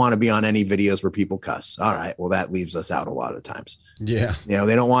 we don't want to be on any videos where people cuss. All right, well, that leaves us out a lot of times. Yeah. You know,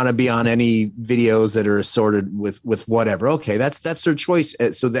 they don't want to be on any videos that are assorted with whatever. Okay, that's their choice.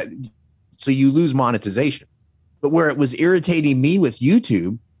 So you lose monetization. But where it was irritating me with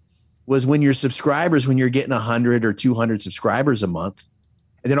YouTube was when your subscribers, when you're getting 100 or 200 subscribers a month,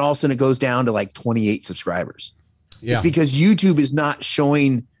 and then all of a sudden it goes down to like 28 subscribers. Yeah. It's because YouTube is not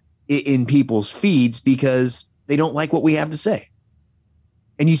showing it in people's feeds because they don't like what we have to say.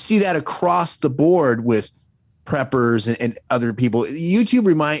 And you see that across the board with preppers and other people.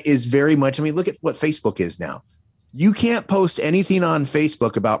 YouTube is very much, I mean, look at what Facebook is now. You can't post anything on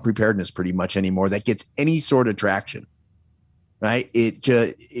Facebook about preparedness pretty much anymore that gets any sort of traction, right?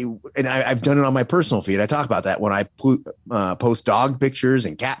 And I've done it on my personal feed. I talk about that when I post dog pictures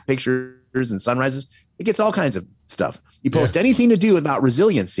and cat pictures and sunrises. It gets all kinds of stuff. You post anything to do about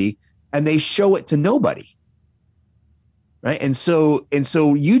resiliency, and they show it to nobody, right? And so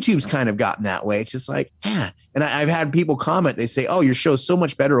YouTube's kind of gotten that way. It's just like, and I've had people comment. They say, "Oh, your show's so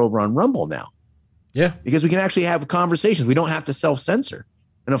much better over on Rumble now." Yeah, because we can actually have conversations. We don't have to self-censor.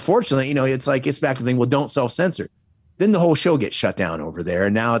 And unfortunately, it's back to the thing, well, don't self-censor. Then the whole show gets shut down over there.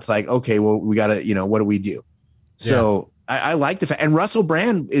 And now it's like, okay, well, we got to, what do we do? So I like the fact. And Russell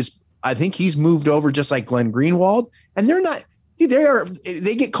Brand I think he's moved over just like Glenn Greenwald. And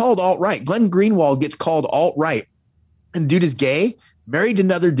they get called alt-right. Glenn Greenwald gets called alt-right. And dude is gay, married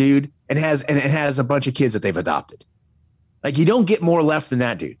another dude, and has a bunch of kids that they've adopted. Like, you don't get more left than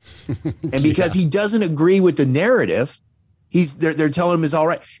that dude. And because he doesn't agree with the narrative, they're telling him is all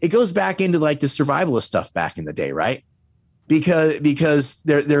right. It goes back into like the survivalist stuff back in the day, right? Because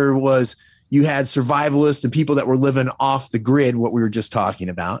there was, you had survivalists and people that were living off the grid, what we were just talking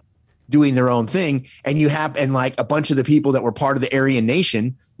about, doing their own thing. And like a bunch of the people that were part of the Aryan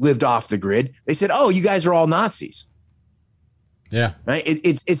Nation lived off the grid. They said, oh, you guys are all Nazis. Yeah. Right.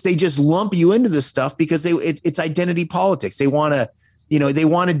 It's they just lump you into this stuff because it's identity politics. They want to, they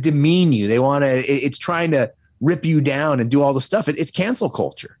want to demean you. It's trying to rip you down and do all the stuff. It's cancel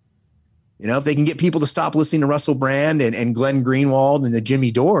culture. If they can get people to stop listening to Russell Brand and Glenn Greenwald and the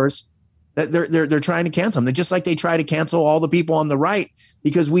Jimmy Dores, they're trying to cancel them. They're just like they try to cancel all the people on the right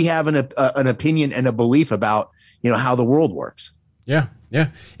because we have an opinion and a belief about, how the world works. Yeah.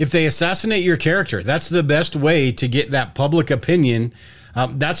 Yeah. If they assassinate your character, that's the best way to get that public opinion.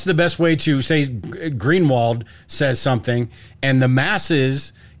 That's the best way to say Greenwald says something and the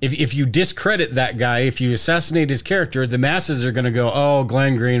masses, if you discredit that guy, if you assassinate his character, the masses are going to go, oh,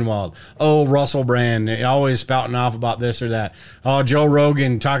 Glenn Greenwald, oh, Russell Brand, always spouting off about this or that. Oh, Joe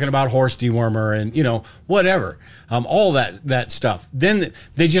Rogan talking about horse dewormer and, whatever, all that stuff. Then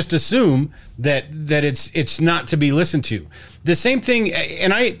they just assume that it's not to be listened to. The same thing.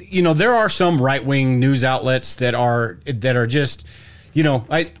 And there are some right-wing news outlets that are just,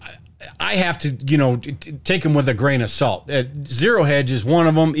 I have to, take them with a grain of salt. Zero Hedge is one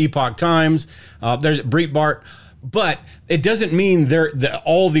of them. Epoch Times. There's Breitbart. But it doesn't mean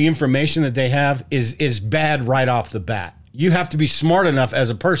all the information that they have is bad right off the bat. You have to be smart enough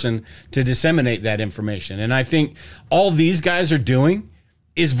as a person to disseminate that information. And I think all these guys are doing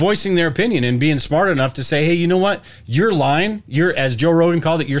is voicing their opinion and being smart enough to say, hey, you know what? Your line, as Joe Rogan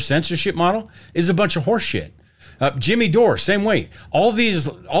called it, your censorship model is a bunch of horse shit. Jimmy Dore, same way. All these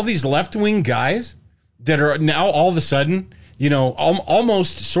left-wing guys that are now all of a sudden,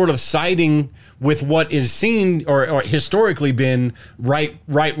 almost sort of siding with what is seen or historically been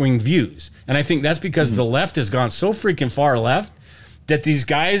right-wing views. And I think that's because the left has gone so freaking far left that these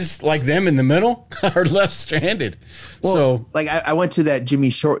guys like them in the middle are left stranded. Well, so, like I went to that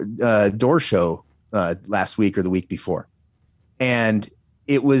Jimmy Dore show last week or the week before, and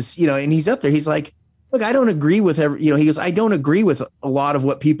it was, and he's up there. He's like, look, I don't agree with he goes, I don't agree with a lot of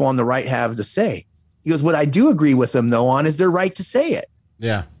what people on the right have to say. He goes, what I do agree with them though on is their right to say it.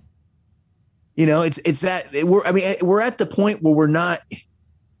 Yeah. It's that we're at the point where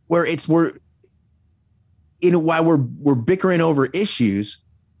while we're bickering over issues,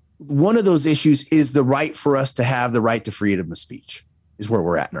 one of those issues is the right for us to have the right to freedom of speech is where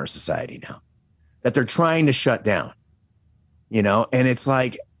we're at in our society now, that they're trying to shut down, and it's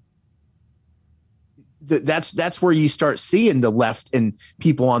like, that's where you start seeing the left and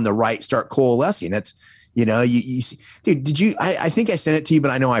people on the right start coalescing. That's, you see, dude, I think I sent it to you,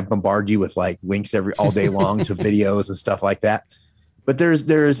 but I know I bombard you with like links all day long to videos and stuff like that. But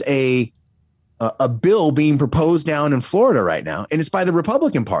there's a bill being proposed down in Florida right now, and it's by the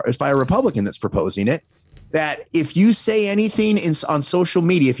Republican part. It's by a Republican that's proposing it, that if you say anything on social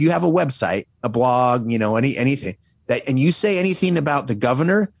media, if you have a website, a blog, anything that, and you say anything about the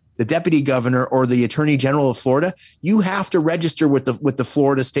governor, the deputy governor, or the attorney general of Florida, you have to register with the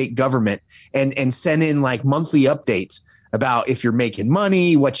Florida state government and send in like monthly updates about if you're making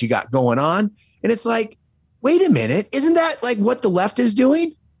money, what you got going on. And it's like, wait a minute, isn't that like what the left is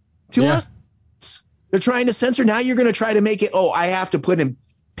doing to us? They're trying to censor. Now you're going to try to make it, I have to put in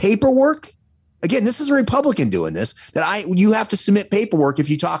paperwork. Again, this is a Republican doing this, you have to submit paperwork if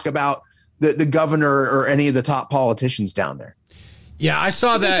you talk about the governor or any of the top politicians down there. Yeah, I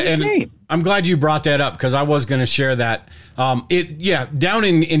saw that, and I'm glad you brought that up because I was going to share that. Down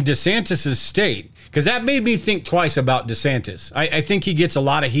in DeSantis' state, because that made me think twice about DeSantis. I think he gets a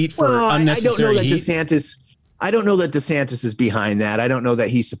lot of heat for unnecessary heat. I don't know that DeSantis is behind that. I don't know that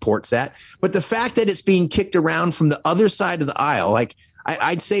he supports that. But the fact that it's being kicked around from the other side of the aisle, like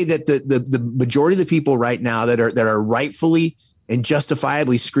I'd say that the majority of the people right now that are rightfully and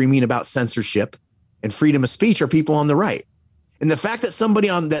justifiably screaming about censorship and freedom of speech are people on the right. And the fact that somebody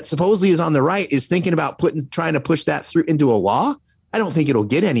that supposedly is on the right is thinking about trying to push that through into a law, I don't think it'll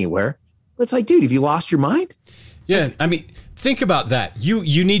get anywhere. But it's like, dude, have you lost your mind? Yeah, I mean, think about that.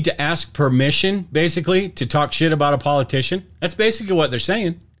 You need to ask permission, basically, to talk shit about a politician. That's basically what they're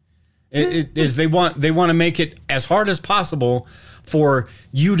saying. They want to make it as hard as possible for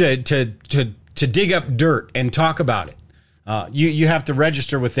you to dig up dirt and talk about it. You have to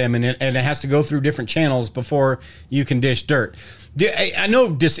register with them, and it has to go through different channels before you can dish dirt. I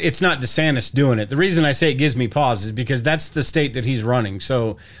know it's not DeSantis doing it. The reason I say it gives me pause is because that's the state that he's running.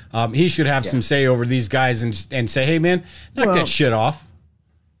 So he should have some say over these guys and say, hey, man, knock that shit off.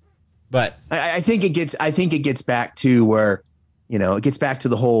 But I think it gets back to where, it gets back to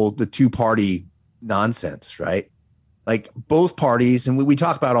the two-party nonsense, right? Like both parties, and we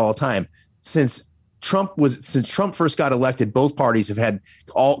talk about it all the time, since Trump first got elected, both parties have had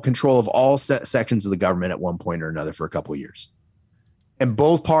all control of all sections of the government at one point or another for a couple of years. And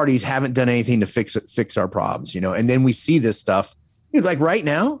both parties haven't done anything to fix our problems, and then we see this stuff. Dude, like right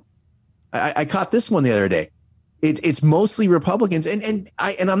now, I caught this one the other day. It's mostly Republicans. And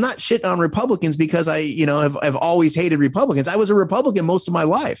I'm not shitting on Republicans because I've always hated Republicans. I was a Republican most of my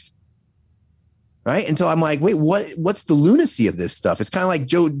life. Right. Until I'm like, wait, what's the lunacy of this stuff? It's kind of like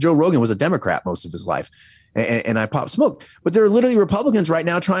Joe Rogan was a Democrat most of his life. And I pop smoke. But there are literally Republicans right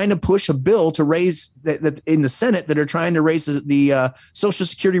now trying to push a bill to raise that in the Senate that are trying to raise the Social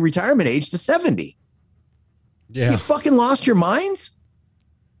Security retirement age to 70. Yeah. You fucking lost your minds.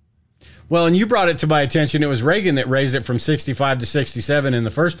 Well, and you brought it to my attention. It was Reagan that raised it from 65 to 67 in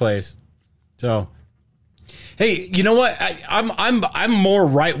the first place. So, hey, you know what? I'm more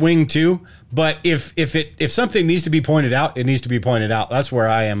right wing too. But if something needs to be pointed out, it needs to be pointed out. That's where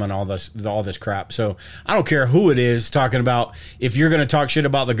I am on all this crap. So I don't care who it is talking about. If you're going to talk shit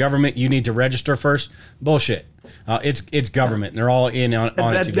about the government, you need to register first. Bullshit. It's government, and they're all in on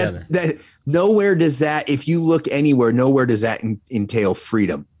it together. Nowhere does that. If you look anywhere, nowhere does that entail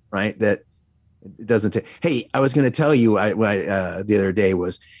freedom, right? That it doesn't. Hey, I was going to tell you the other day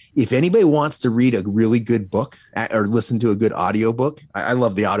was, if anybody wants to read a really good book or listen to a good audiobook, I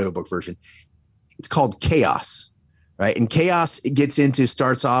love the audiobook version. It's called Chaos, right? And Chaos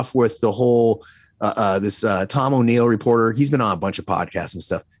starts off with the whole this Tom O'Neill reporter. He's been on a bunch of podcasts and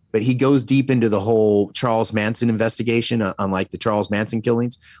stuff, but he goes deep into the whole Charles Manson investigation on like the Charles Manson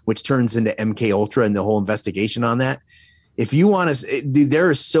killings, which turns into MK Ultra and the whole investigation on that. If you want to, there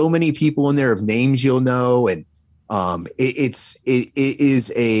are so many people in there of names you'll know, and it's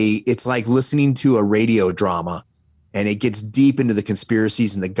like listening to a radio drama, and it gets deep into the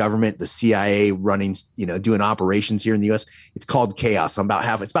conspiracies and the government, the CIA running, doing operations here in the U.S. It's called Chaos. It's about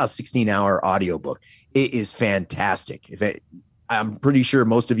a 16-hour audiobook. It is fantastic. I'm pretty sure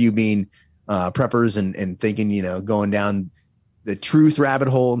most of you being preppers and thinking, going down the truth rabbit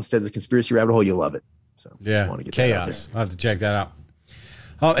hole instead of the conspiracy rabbit hole, you love it. So yeah, want to get Chaos. I'll have to check that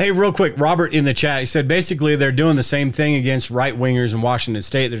out. Hey, real quick, Robert in the chat, he said basically they're doing the same thing against right wingers in Washington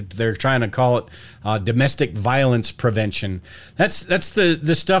State. They're trying to call it domestic violence prevention. That's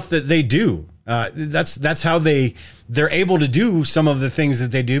the stuff that they do. That's how they're able to do some of the things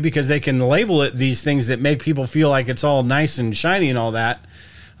that they do, because they can label it these things that make people feel like it's all nice and shiny and all that.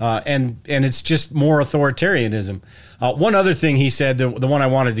 and it's just more authoritarianism. One other thing he said, the one I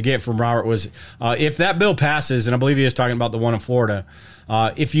wanted to get from Robert was, if that bill passes, and I believe he was talking about the one in Florida,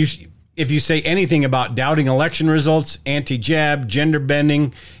 if you say anything about doubting election results, anti-jab, gender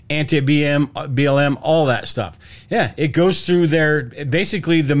bending, anti-BLM, all that stuff, yeah, it goes through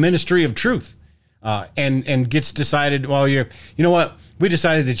basically the Ministry of Truth, and gets decided. Well, you know what? We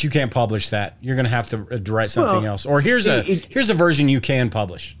decided that you can't publish that. You're going to have to write something else. Or here's a version you can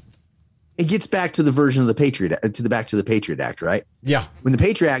publish. It gets back to the version of the Patriot Act, right? Yeah. When the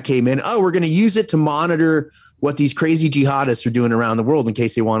Patriot Act came in, we're going to use it to monitor what these crazy jihadists are doing around the world in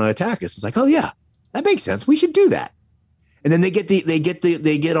case they want to attack us. It's like, oh yeah, that makes sense. We should do that. And then they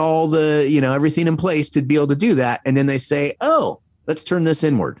get all the, everything in place to be able to do that. And then they say, oh, let's turn this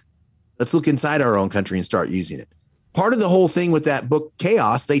inward. Let's look inside our own country and start using it. Part of the whole thing with that book,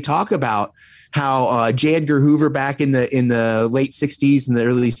 Chaos, they talk about how J. Edgar Hoover back in the late 60s and the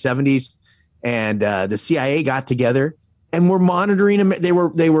early 70s and the CIA got together and were monitoring. They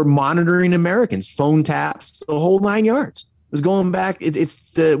were monitoring Americans, phone taps, the whole 9 yards. It was going back.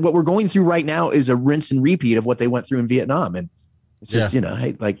 What we're going through right now is a rinse and repeat of what they went through in Vietnam. And it's just,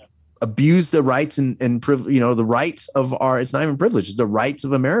 hey, like abuse the rights and the rights of it's not even privilege, it's the rights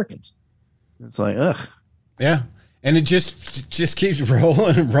of Americans. It's like, ugh. Yeah. And it just keeps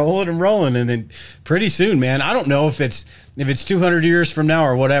rolling and rolling and rolling. And then pretty soon, man, I don't know if it's 200 years from now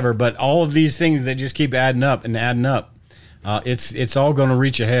or whatever, but all of these things that just keep adding up and adding up, it's all going to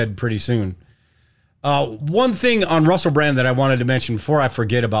reach a head pretty soon. One thing on Russell Brand that I wanted to mention before I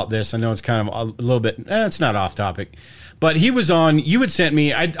forget about this, I know it's kind of a little bit, it's not off topic, but he was on, you had sent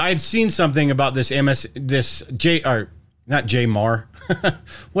me, I'd seen something about this not Jay Maher.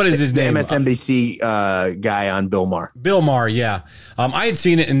 What is his name? The MSNBC guy on Bill Maher. Bill Maher, yeah. I had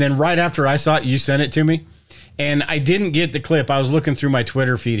seen it, and then right after I saw it, you sent it to me, and I didn't get the clip. I was looking through my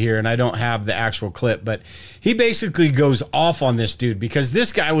Twitter feed here, and I don't have the actual clip, but he basically goes off on this dude because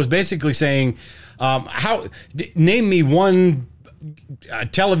this guy was basically saying, name me one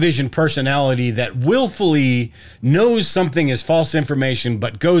television personality that willfully knows something is false information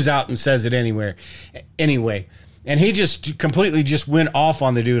but goes out and says it anyway. And he just completely just went off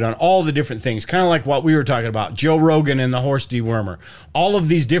on the dude on all the different things, kind of like what we were talking about, Joe Rogan and the horse dewormer. All of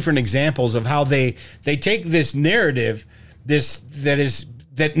these different examples of how they take this narrative,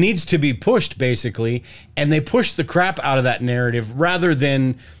 that needs to be pushed basically, and they push the crap out of that narrative rather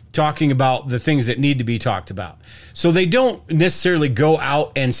than talking about the things that need to be talked about. So they don't necessarily go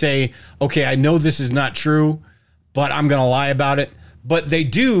out and say, okay, I know this is not true, but I'm going to lie about it. But they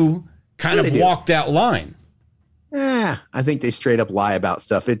do kind of walk that line. I think they straight up lie about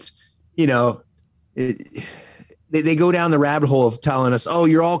stuff. It's, they go down the rabbit hole of telling us, oh,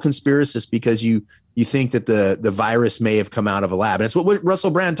 you're all conspiracists because you think that the virus may have come out of a lab. And it's what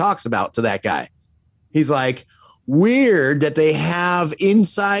Russell Brand talks about to that guy. He's like, weird that they have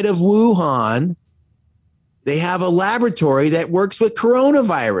inside of Wuhan, they have a laboratory that works with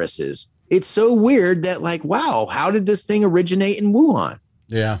coronaviruses. It's so weird that like, wow, how did this thing originate in Wuhan?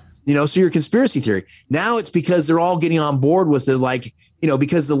 Yeah. So your conspiracy theory. Now it's because they're all getting on board with it,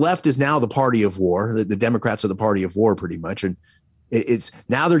 because the left is now the party of war. The Democrats are the party of war pretty much. And it's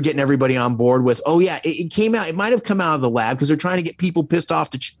now they're getting everybody on board with, oh yeah, it came out. It might have come out of the lab because they're trying to get people pissed off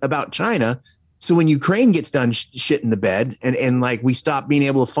about China. So when Ukraine gets done shit in the bed and like we stop being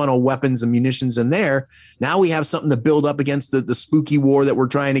able to funnel weapons and munitions in there, now we have something to build up against the spooky war that we're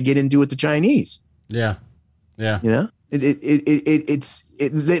trying to get into with the Chinese. Yeah. Yeah. They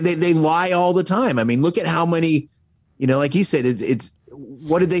lie all the time. I mean, look at how many, like you said,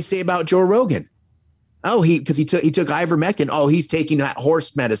 what did they say about Joe Rogan? Oh, because he took ivermectin. Oh, he's taking that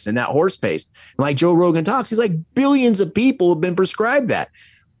horse medicine, that horse paste. And like Joe Rogan talks, he's like billions of people have been prescribed that.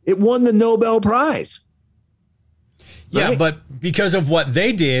 It won the Nobel Prize. Yeah, right? But because of what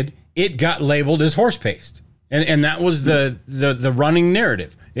they did, it got labeled as horse paste. And that was the running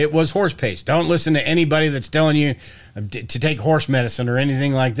narrative. It was horse paste. Don't listen to anybody that's telling you to take horse medicine or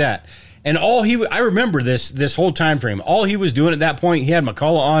anything like that. And I remember this whole time frame. All he was doing at that point, he had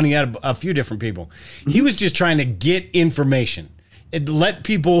McCullough on, he had a few different people. He was just trying to get information. It let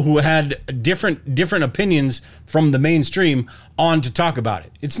people who had different opinions from the mainstream on to talk about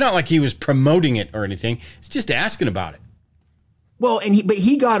it. It's not like he was promoting it or anything. It's just asking about it. Well, but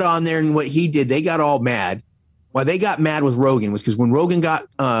he got on there, and what he did, they got all mad. Why they got mad with Rogan was because when Rogan got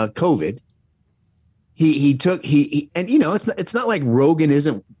COVID, it's not like Rogan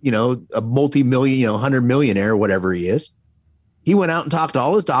isn't, a multi-million, 100 millionaire or whatever he is. He went out and talked to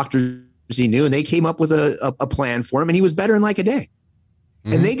all his doctors he knew, and they came up with a plan for him, and he was better in like a day.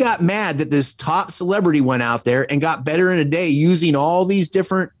 And they got mad that this top celebrity went out there and got better in a day using all these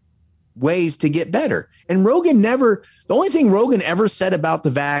different ways to get better. And the only thing Rogan ever said about the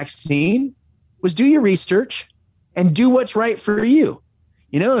vaccine was do your research and do what's right for you.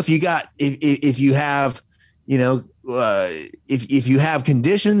 You know, if you have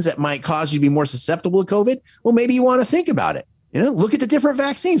conditions that might cause you to be more susceptible to COVID, well, maybe you want to think about it. You know, look at the different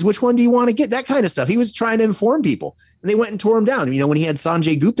vaccines. Which one do you want to get? That kind of stuff. He was trying to inform people, and they went and tore him down. You know, when he had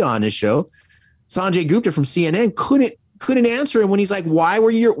Sanjay Gupta on his show, Sanjay Gupta from CNN couldn't answer him when he's like, why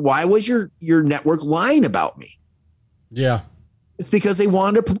was your network lying about me? Yeah. It's because they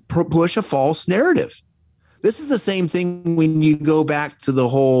wanted to push a false narrative. This is the same thing when you go back to the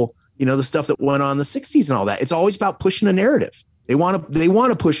whole, you know, the stuff that went on in the 60s and all that. It's always about pushing a narrative. They want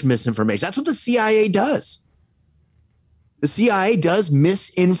to push misinformation. That's what the CIA does. The CIA does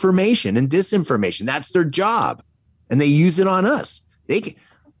misinformation and disinformation. That's their job. And they use it on us.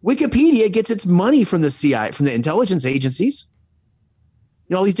 Wikipedia gets its money from the CIA, from the intelligence agencies.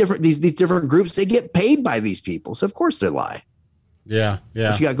 You know, all these different groups, they get paid by these people. So of course they lie. Yeah.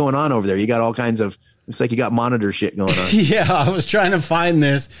 What you got going on over there? You got all kinds of, looks like you got monitor shit going on. Yeah, I was trying to find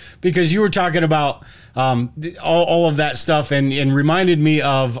this because you were talking about all of that stuff and reminded me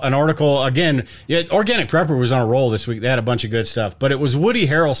of an article. Again, Organic Prepper was on a roll this week. They had a bunch of good stuff, but it was Woody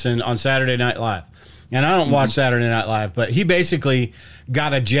Harrelson on Saturday Night Live. And I don't watch Saturday Night Live, but he basically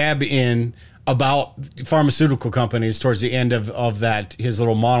got a jab in about pharmaceutical companies towards the end of that, his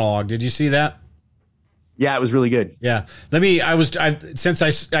little monologue. Did you see that? Yeah, it was really good. Yeah. Since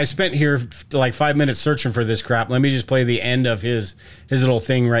I spent here like 5 minutes searching for this crap, let me just play the end of his little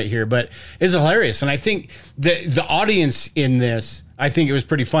thing right here. But it's hilarious. And I think the audience in this, I think it was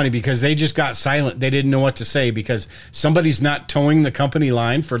pretty funny because they just got silent. They didn't know what to say because somebody's not towing the company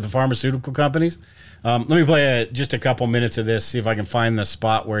line for the pharmaceutical companies. Let me play just a couple minutes of this, see if I can find the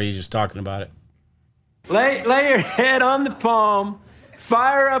spot where he's just talking about it. Lay your head on the palm,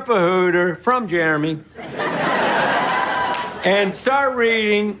 fire up a hooter from Jeremy, and start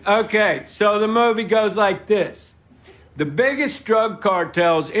reading. Okay, so the movie goes like this. The biggest drug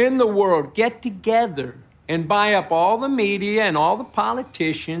cartels in the world get together and buy up all the media and all the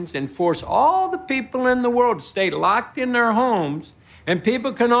politicians and force all the people in the world to stay locked in their homes, and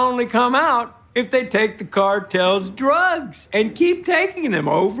people can only come out if they take the cartel's drugs and keep taking them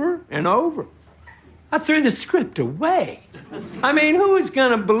over and over. I threw the script away. I mean, who is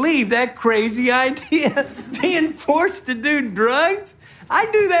going to believe that crazy idea, being forced to do drugs?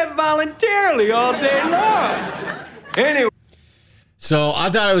 I do that voluntarily all day long. Anyway. So I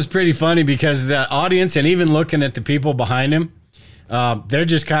thought it was pretty funny because the audience and even looking at the people behind him, they're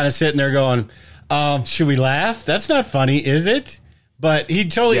just kind of sitting there going, should we laugh? That's not funny, is it? But he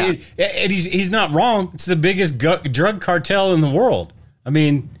totally, he's not wrong. It's the biggest drug cartel in the world. I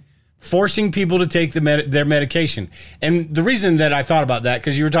mean, forcing people to take their medication. And the reason that I thought about that,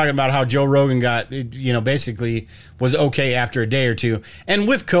 because you were talking about how Joe Rogan got, you know, basically was okay after a day or two. And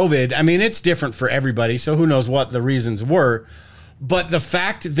with COVID, I mean, it's different for everybody. So who knows what the reasons were. But the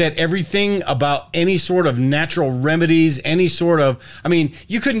fact that everything about any sort of natural remedies, any sort of, I mean,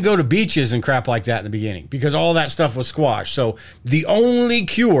 you couldn't go to beaches and crap like that in the beginning because all that stuff was squashed. So the only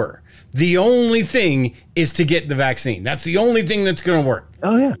cure, the only thing is to get the vaccine. That's the only thing that's going to work.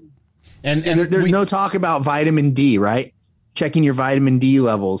 Oh, yeah. And there's no talk about vitamin D, right? Checking your vitamin D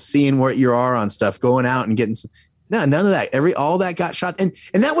levels, seeing where you are on stuff, going out and getting some. No, none of that. All that got shot. And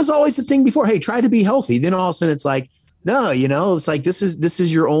that was always the thing before. Hey, try to be healthy. Then all of a sudden it's like, no, you know, it's like this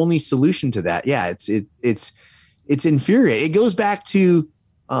is your only solution to that. Yeah, it's infuriating. It goes back to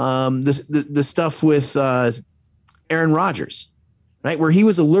the stuff with Aaron Rodgers, right? Where he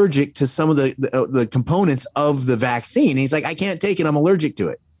was allergic to some of the components of the vaccine. He's like, I can't take it. I'm allergic to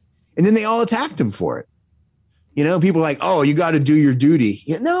it. And then they all attacked him for it. You know, people are like, oh, you got to do your duty.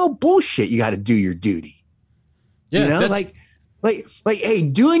 Yeah, no, bullshit. You got to do your duty. Yeah, you know, like, hey,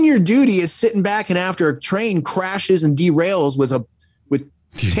 doing your duty is sitting back and after a train crashes and derails with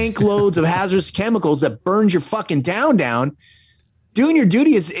tank loads of hazardous chemicals that burns your fucking town down. Doing your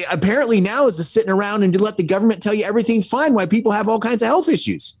duty is apparently now is just sitting around and to let the government tell you everything's fine while people have all kinds of health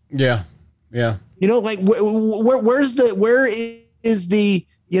issues. Yeah. Yeah. You know, like where is the,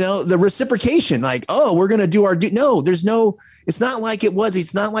 you know, the reciprocation? Like, oh, we're going to do our duty. No, it's not like it was.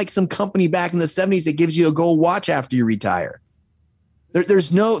 It's not like some company back in the 70s that gives you a gold watch after you retire.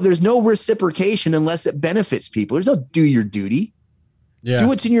 There's no reciprocation unless it benefits people. There's no do your duty. Yeah. Do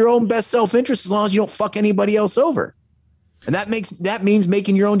what's in your own best self-interest as long as you don't fuck anybody else over. And that means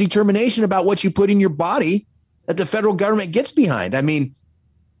making your own determination about what you put in your body that the federal government gets behind. I mean,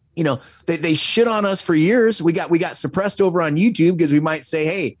 You know, they shit on us for years. We got suppressed over on YouTube because we might say,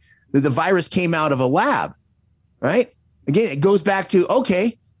 hey, the virus came out of a lab, right? Again, it goes back to,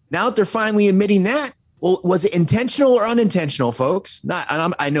 okay, now that they're finally admitting that, well, was it intentional or unintentional, folks?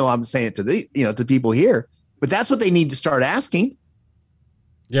 I know I'm saying it to to people here, but that's what they need to start asking.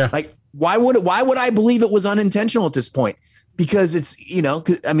 Yeah. Like, why would I believe it was unintentional at this point? Because it's,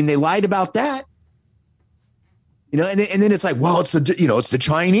 they lied about that. And then it's like, well, it's the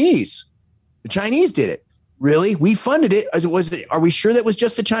Chinese. The Chinese did it. Really? We funded it. Are we sure that was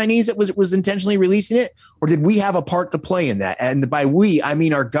just the Chinese that was intentionally releasing it? Or did we have a part to play in that? And by we, I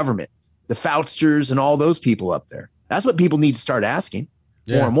mean our government, the Faucisters and all those people up there. That's what people need to start asking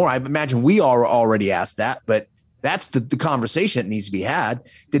more and more. I imagine we all already asked that, but that's the conversation that needs to be had.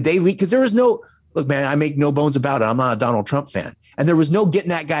 Did they leak? Because there was no, look, man, I make no bones about it. I'm not a Donald Trump fan. And there was no getting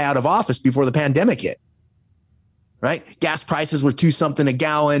that guy out of office before the pandemic hit. Right. Gas prices were $2 a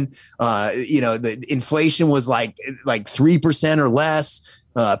gallon. The inflation was like 3% or less.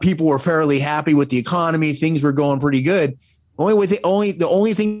 People were fairly happy with the economy. Things were going pretty good. The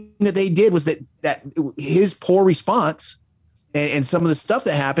only thing that they did was that his poor response and some of the stuff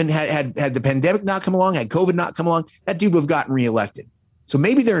that happened had the pandemic not come along, had COVID not come along, that dude would have gotten reelected. So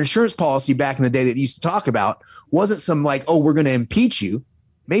maybe their insurance policy back in the day that they used to talk about wasn't some like, oh, we're going to impeach you.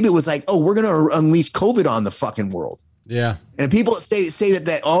 Maybe it was like, oh, we're going to unleash COVID on the fucking world. Yeah. And people say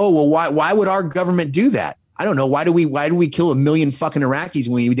that, oh, well, why would our government do that? I don't know. Why do we kill 1 million fucking Iraqis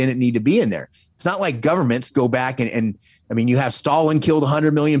when we didn't need to be in there? It's not like governments go back and I mean, you have Stalin killed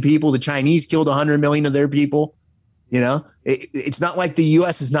 100 million people. The Chinese killed 100 million of their people. It's not like the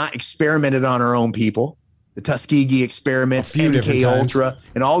U.S. has not experimented on our own people. The Tuskegee experiments, MK Ultra,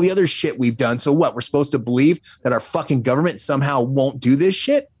 and all the other shit we've done. So what? We're supposed to believe that our fucking government somehow won't do this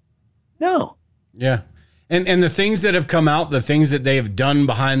shit? No. Yeah. And the things that have come out, the things that they have done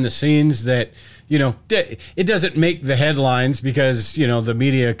behind the scenes that, it doesn't make the headlines because, the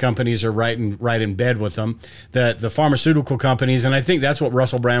media companies are right in bed with them, the pharmaceutical companies. And I think that's what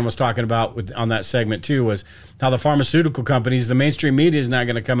Russell Brand was talking about on that segment too, was how the pharmaceutical companies, the mainstream media is not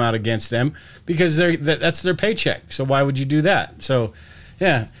going to come out against them because that's their paycheck. So why would you do that? So,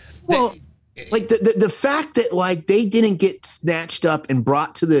 yeah. Well, like the fact that like they didn't get snatched up and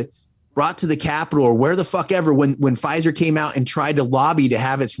brought to the Capitol or where the fuck ever when Pfizer came out and tried to lobby to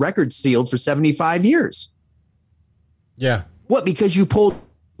have its records sealed for 75 years. Yeah. What? Because you pulled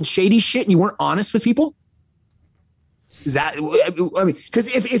shady shit and you weren't honest with people? Is that, I mean,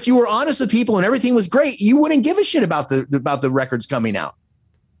 because if you were honest with people and everything was great, you wouldn't give a shit about the records coming out.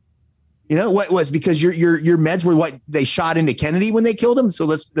 What was because your meds were what they shot into Kennedy when they killed him. So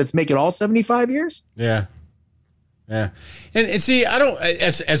let's make it all 75 years. Yeah. Yeah. And see, I don't,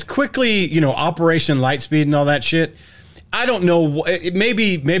 as quickly, Operation Lightspeed and all that shit, I don't know.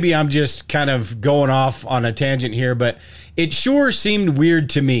 Maybe I'm just kind of going off on a tangent here, but it sure seemed weird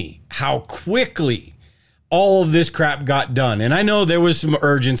to me how quickly all of this crap got done. And I know there was some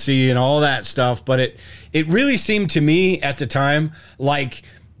urgency and all that stuff, but it really seemed to me at the time like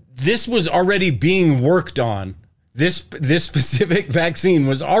this was already being worked on. This specific vaccine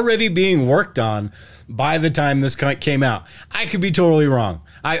was already being worked on by the time this came out. I could be totally wrong.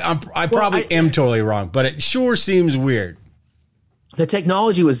 I probably am totally wrong, but it sure seems weird. The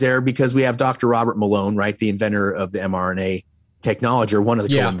technology was there because we have Dr. Robert Malone, right? The inventor of the mRNA technology, or one of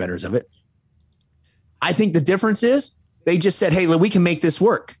the co-inventors of it. I think the difference is they just said, hey, we can make this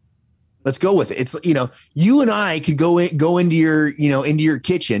work. Let's go with it. It's, you and I could go into your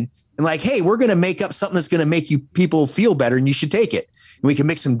kitchen and like, hey, we're going to make up something that's going to make people feel better and you should take it. And we can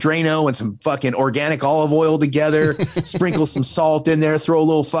mix some Drano and some fucking organic olive oil together, sprinkle some salt in there, throw a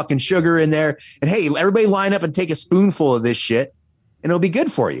little fucking sugar in there. And hey, everybody line up and take a spoonful of this shit and it'll be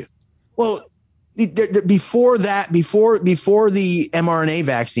good for you. Well, before the mRNA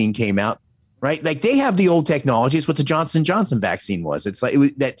vaccine came out, right? Like they have the old technology. It's what the Johnson & Johnson vaccine was. It's like,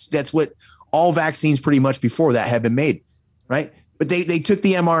 that's what all vaccines pretty much before that had been made. Right. But they took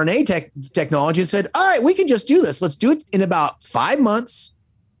the mRNA technology and said, all right, we can just do this. Let's do it in about 5 months,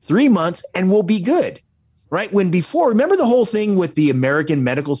 3 months, and we'll be good. Right. When before, remember the whole thing with the American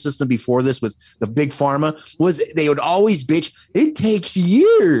medical system before this with the big pharma was they would always bitch. It takes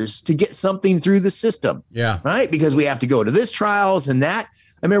years to get something through the system. Yeah. Right. Because we have to go to this trials and that.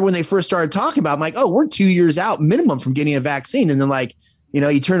 I remember when they first started talking about it, I'm like, oh, we're 2 years out minimum from getting a vaccine. And then like,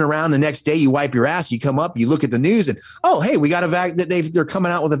 you turn around the next day, you wipe your ass, you come up, you look at the news and, oh, hey, we got they're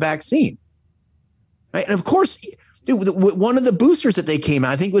coming out with a vaccine. Right. And of course, dude, one of the boosters that they came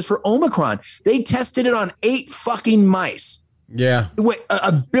out, I think was for Omicron. They tested it on 8 fucking mice. Yeah.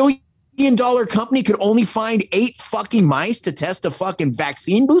 $1 billion $1 company could only find 8 fucking mice to test a fucking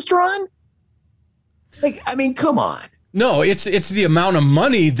vaccine booster on? Like, I mean, come on. No, it's the amount of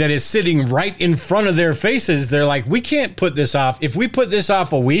money that is sitting right in front of their faces. They're like, we can't put this off. If we put this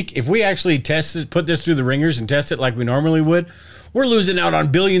off a week, if we actually test it, put this through the ringers and test it like we normally would, we're losing out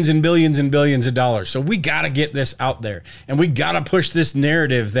on billions and billions and billions of dollars. So we got to get this out there, and we got to push this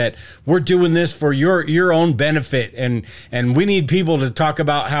narrative that we're doing this for your own benefit. And we need people to talk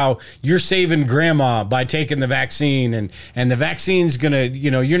about how you're saving grandma by taking the vaccine, and the vaccine's going to,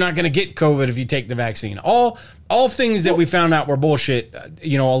 you're not going to get COVID if you take the vaccine. All things that we found out were bullshit,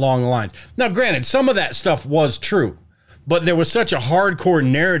 along the lines. Now, granted, some of that stuff was true, but there was such a hardcore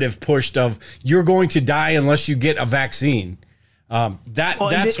narrative pushed of you're going to die unless you get a vaccine. They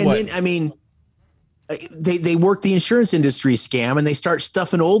work the insurance industry scam, and they start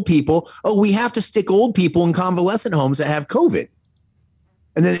stuffing old people. Oh, we have to stick old people in convalescent homes that have COVID,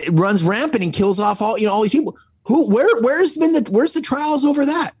 and then it runs rampant and kills off all these people. Where's the trials over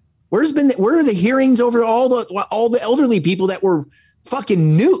that? Where are the hearings over all the elderly people that were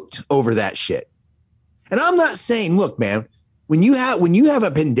fucking nuked over that shit? And I'm not saying, look, man, when you have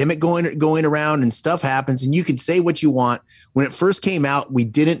a pandemic going around and stuff happens, and you can say what you want. When it first came out, we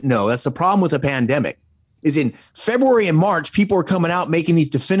didn't know. That's the problem with a pandemic. Is in February and March, people are coming out making these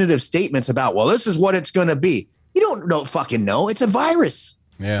definitive statements about, well, this is what it's going to be. You don't fucking know. It's a virus.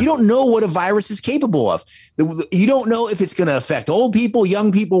 Yeah. You don't know what a virus is capable of. You don't know if it's going to affect old people,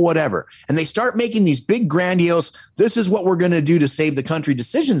 young people, whatever. And they start making these big grandiose, this is what we're going to do to save the country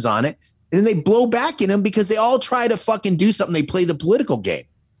decisions on it. And then they blow back in them because they all try to fucking do something. They play the political game,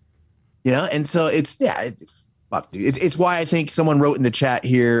 And so it's why I think someone wrote in the chat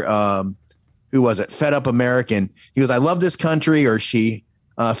here. Who was it? Fed Up American. He goes, I love this country, or she.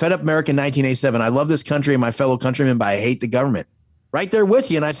 Fed Up American 1987. I love this country and my fellow countrymen, but I hate the government. Right there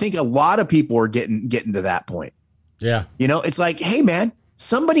with you. And I think a lot of people are getting to that point. Yeah. It's like, hey, man,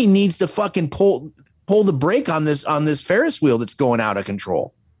 somebody needs to fucking pull the brake on this Ferris wheel that's going out of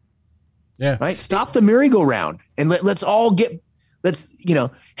control. Yeah. Right. Stop the merry-go-round, and let's get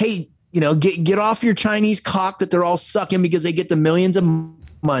off your Chinese cock that they're all sucking because they get the millions of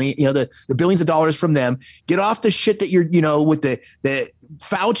money, the billions of dollars from them. Get off the shit that you're, with the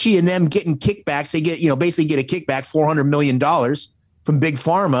Fauci and them getting kickbacks. They get, basically get a kickback, $400 million from Big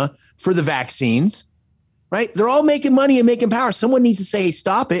Pharma for the vaccines, right? They're all making money and making power. Someone needs to say, hey,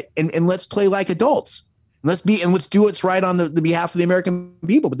 stop it. And let's play like adults. Let's do what's right on the behalf of the American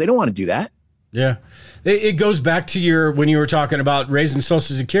people, but they don't want to do that. Yeah. It goes back to when you were talking about raising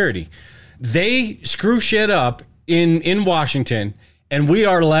Social Security. They screw shit up in Washington, and we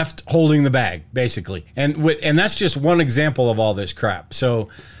are left holding the bag, basically. And that's just one example of all this crap. So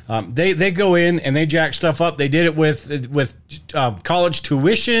they go in and they jack stuff up. They did it with college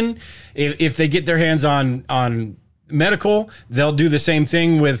tuition. If they get their hands on medical, they'll do the same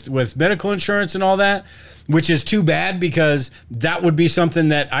thing with medical insurance and all that, which is too bad, because that would be something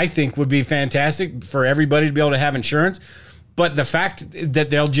that I think would be fantastic for everybody to be able to have insurance. But the fact that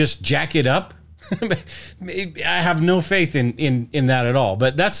they'll just jack it up, I have no faith in that at all.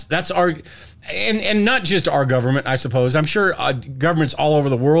 But that's our, and not just our government, I suppose. I'm sure governments all over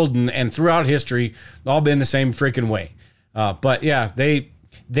the world and throughout history all been the same freaking way. But yeah,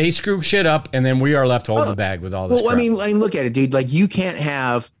 they screw shit up, and then we are left holding the bag with all this. Well, crap. I mean, look at it, dude. Like,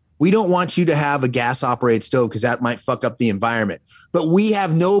 we don't want you to have a gas operated stove because that might fuck up the environment. But we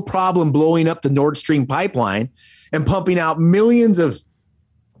have no problem blowing up the Nord Stream pipeline and pumping out millions of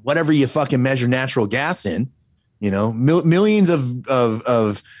whatever you fucking measure natural gas in, millions of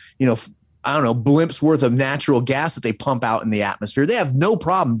I don't know, blimps worth of natural gas that they pump out in the atmosphere. They have no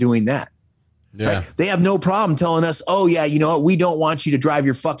problem doing that. Yeah. Right? They have no problem telling us, oh yeah, you know what? We don't want you to drive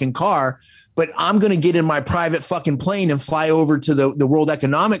your fucking car, but I'm going to get in my private fucking plane and fly over to the World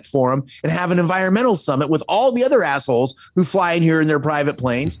Economic Forum and have an environmental summit with all the other assholes who fly in here in their private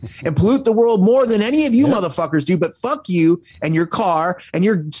planes and pollute the world more than any of you motherfuckers do. But fuck you and your car and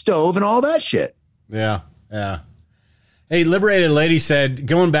your stove and all that shit. Yeah. Yeah. Hey, Liberated Lady said,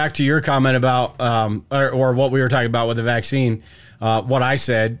 going back to your comment about, or what we were talking about with the vaccine, what I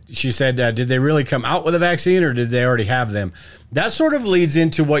said, she said, did they really come out with a vaccine, or did they already have them? That sort of leads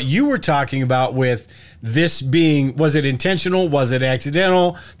into what you were talking about with this being, was it intentional? Was it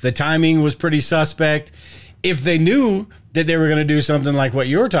accidental? The timing was pretty suspect. If they knew that they were going to do something like what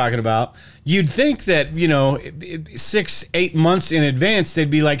you were talking about, you'd think that, 6-8 months in advance, they'd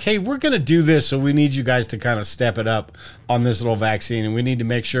be like, hey, we're going to do this, so we need you guys to kind of step it up on this little vaccine, and we need to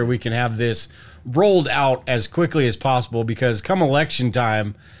make sure we can have this rolled out as quickly as possible, because come election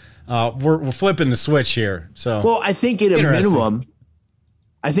time, we're flipping the switch here. So, well, I think at a minimum,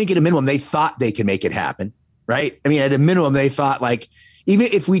 I think at a minimum, they thought they could make it happen, right? I mean, at a minimum, they thought like, even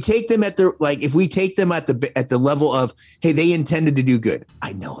if we take them at the, like, if we take them at the level of, hey, they intended to do good.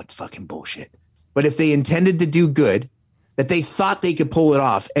 I know it's fucking bullshit, but if they intended to do good, that they thought they could pull it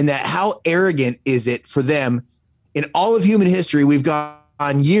off, and that how arrogant is it for them in all of human history? We've gone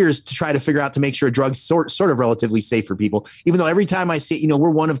on years to try to figure out to make sure a drug's sort of relatively safe for people, even though every time I see it,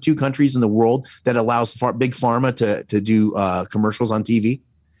 we're one of 2 countries in the world that allows big pharma to do commercials on TV.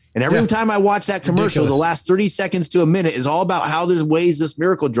 And every time I watch that commercial, the last 30 seconds to a minute is all about how this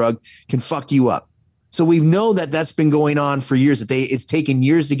miracle drug can fuck you up. So we know that that's been going on for years, that it's taken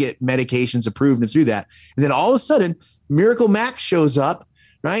years to get medications approved and through that. And then all of a sudden, Miracle Max shows up,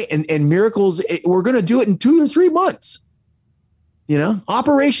 right? And Miracles, we're going to do it in 2 to 3 months.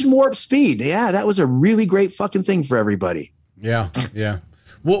 Operation Warp Speed. Yeah, that was a really great fucking thing for everybody. Yeah, yeah.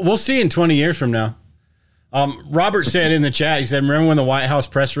 We'll see in 20 years from now. Robert said in the chat, he said, remember the White House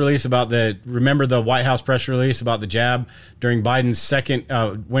press release about the jab during Biden's second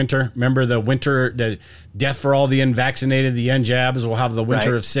winter? Remember the death for all the unvaccinated, the unjabs will have the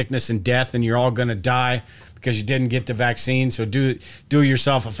winter of sickness and death, and you're all going to die because you didn't get the vaccine. So do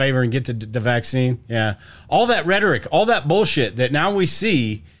yourself a favor and get the vaccine. Yeah. All that rhetoric, all that bullshit that now we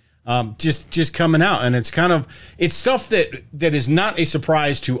see just coming out, and it's stuff that is not a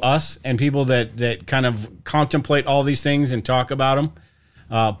surprise to us and people that kind of contemplate all these things and talk about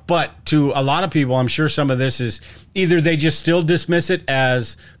them. But to a lot of people, I'm sure some of this is either they just still dismiss it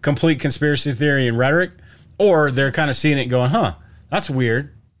as complete conspiracy theory and rhetoric, or they're kind of seeing it going, that's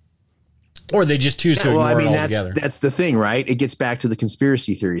weird. Or they just choose to ignore it altogether. That's the thing, right? It gets back to the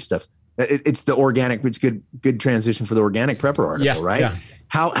conspiracy theory stuff. It's the organic, it's good transition for the organic prepper article, right? Yeah.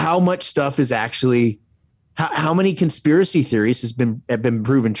 How much stuff is actually, how many conspiracy theories have been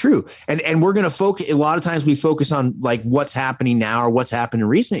proven true? And we're going to focus, a lot of times we focus on like what's happening now or what's happened in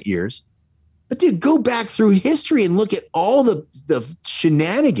recent years. But dude, go back through history and look at all the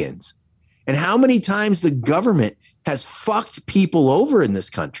shenanigans and how many times the government has fucked people over in this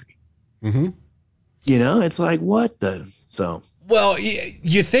country. Mm-hmm. It's like, Well,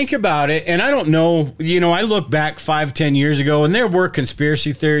 you think about it, and I don't know, I look back 5-10 years ago, and there were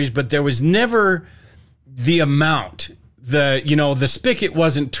conspiracy theories, but there was never the amount. The spigot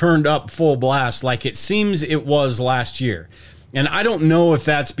wasn't turned up full blast like it seems it was last year. And I don't know if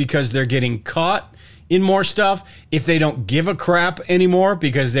that's because they're getting caught in more stuff, if they don't give a crap anymore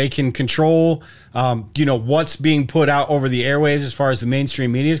because they can control, what's being put out over the airwaves as far as the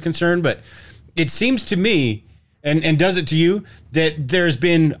mainstream media is concerned. But it seems to me, and does it to you, that there's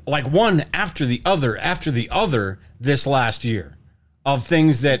been like one after the other this last year of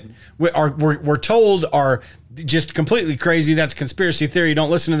things that we're told are just completely crazy. That's conspiracy theory. Don't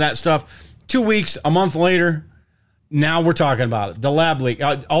listen to that stuff. 2 weeks, a month later, now we're talking about it. The lab leak,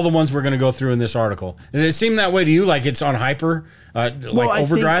 all the ones we're going to go through in this article. Does it seem that way to you? Like it's on hyper,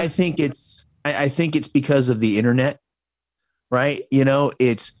 overdrive? I think it's because of the internet, right?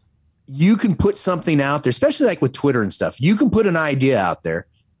 You can put something out there, especially like with Twitter and stuff. You can put an idea out there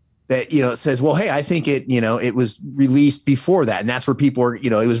that, it says, well, hey, I think it was released before that. And that's where people are, it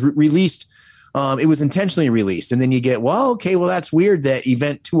was released. It was intentionally released. And then you get, that's weird that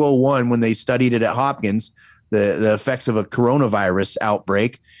Event 201, when they studied it at Hopkins, the effects of a coronavirus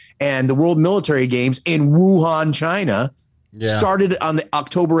outbreak, and the World Military Games in Wuhan, China, started on the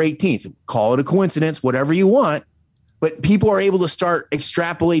October 18th. Call it a coincidence, whatever you want. But people are able to start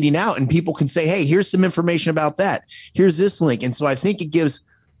extrapolating out, and people can say, hey, here's some information about that. Here's this link. And so I think it gives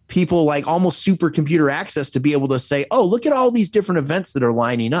people like almost supercomputer access to be able to say, oh, look at all these different events that are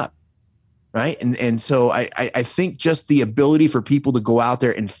lining up. Right. And so I think just the ability for people to go out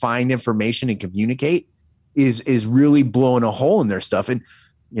there and find information and communicate is really blowing a hole in their stuff. And,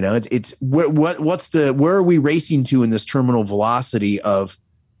 it's where are we racing to in this terminal velocity of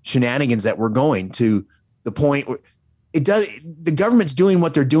shenanigans that we're going to the point where the government's doing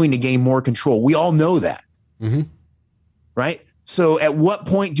what they're doing to gain more control. We all know that. Mm-hmm. Right. So at what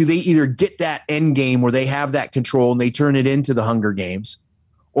point do they either get that end game where they have that control and they turn it into the Hunger Games,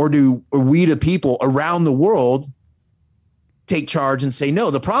 or do we, the people around the world, take charge and say,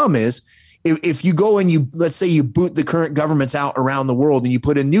 no? The problem is if you go and let's say you boot the current governments out around the world and you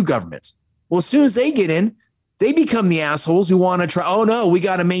put in new governments. Well, as soon as they get in, they become the assholes who want to try. Oh no, we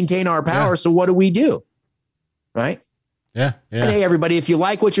got to maintain our power. Yeah. So what do? Right. Yeah. And hey, everybody, if you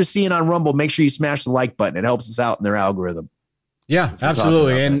like what you're seeing on Rumble, make sure you smash the like button. It helps us out in their algorithm. Yeah,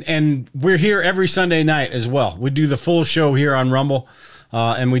 absolutely. And we're here every Sunday night as well. We do the full show here on Rumble.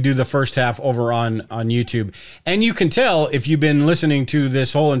 And we do the first half over on YouTube. And you can tell if you've been listening to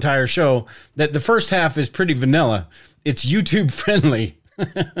this whole entire show that the first half is pretty vanilla. It's YouTube friendly.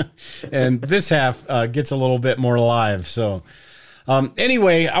 and this half gets a little bit more live. So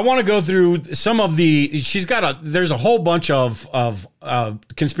anyway, I want to go through some of there's a whole bunch of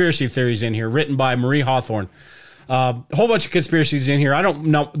conspiracy theories in here written by Marie Hawthorne. A whole bunch of conspiracies in here. I don't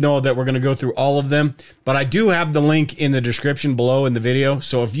know that we're going to go through all of them, but I do have the link in the description below in the video.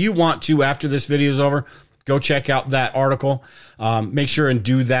 So if you want to, after this video is over, go check out that article. Make sure and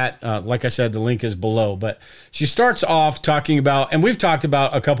do that. Like I said, the link is below. But she starts off talking about, and we've talked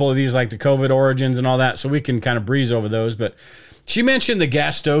about a couple of these, like the COVID origins and all that, so we can kind of breeze over those. But she mentioned the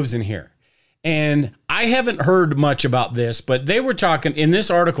gas stoves in here. And I haven't heard much about this, but they were talking in this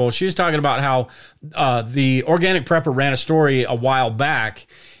article. She was talking about how the Organic Prepper ran a story a while back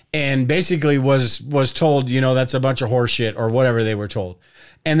and basically was told, that's a bunch of horse shit or whatever they were told.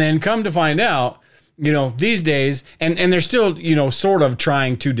 And then come to find out, these days, and they're still, sort of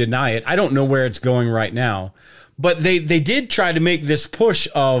trying to deny it. I don't know where it's going right now, but they did try to make this push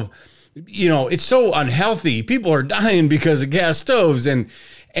of, it's so unhealthy. People are dying because of gas stoves. And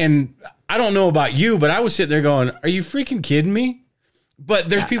I don't know about you, but I was sitting there going, are you freaking kidding me? But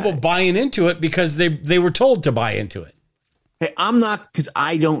there's people buying into it because they were told to buy into it. Hey, because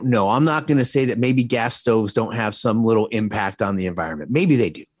I don't know. I'm not going to say that maybe gas stoves don't have some little impact on the environment. Maybe they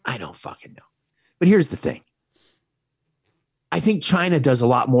do. I don't fucking know. But here's the thing. I think China does a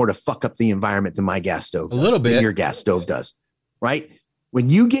lot more to fuck up the environment than my gas stove does. A little bit. Than your gas stove does, right? When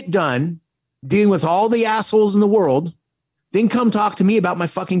you get done dealing with all the assholes in the world, then come talk to me about my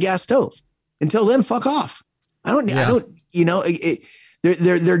fucking gas stove. Until then, fuck off. They're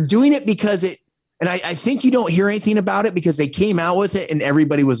doing it because and I think you don't hear anything about it because they came out with it and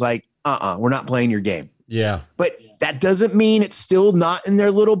everybody was like, we're not playing your game. Yeah. But that doesn't mean it's still not in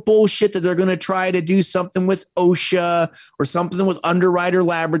their little bullshit that they're going to try to do something with OSHA or something with Underwriter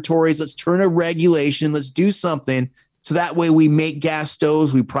Laboratories. Let's turn a regulation. Let's do something. So that way we make gas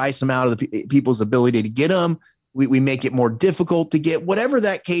stoves. We price them out of the people's ability to get them. We make it more difficult to get, whatever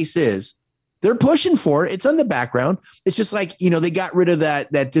that case is. They're pushing for it. It's on the background. It's just like, they got rid of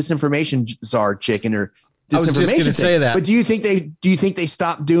that disinformation czar chicken or disinformation. I was just going to say that. But do you think they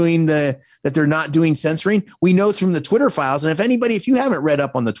stopped doing that they're not doing censoring? We know from the Twitter files. And if you haven't read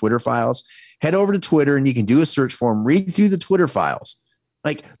up on the Twitter files, head over to Twitter and you can do a search for them, read through the Twitter files.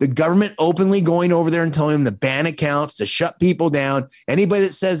 Like the government openly going over there and telling them to ban accounts, to shut people down. Anybody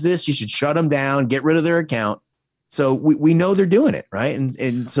that says this, you should shut them down, get rid of their account. So we know they're doing it, right?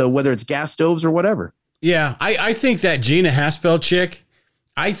 And so whether it's gas stoves or whatever. Yeah, I think that Gina Haspel chick,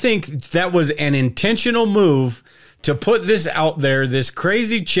 I think that was an intentional move to put this out there, this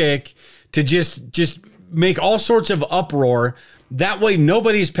crazy chick, to just make all sorts of uproar. That way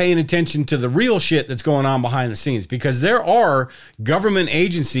nobody's paying attention to the real shit that's going on behind the scenes, because there are government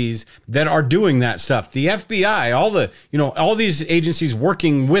agencies that are doing that stuff. The FBI, all these agencies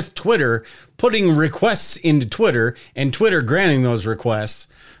working with Twitter, putting requests into Twitter and Twitter granting those requests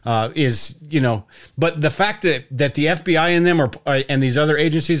but the fact that the FBI and them and these other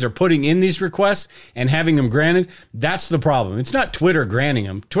agencies are putting in these requests and having them granted, that's the problem. It's not Twitter granting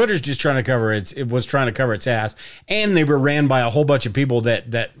them. Twitter's just trying to cover its ass, and they were ran by a whole bunch of people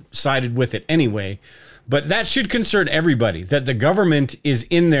that sided with it anyway. But that should concern everybody, that the government is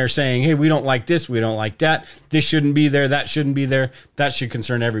in there saying, hey, we don't like this, we don't like that, this shouldn't be there, that shouldn't be there. That should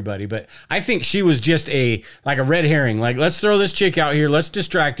concern everybody. But I think she was just like a red herring. Like, let's throw this chick out here, let's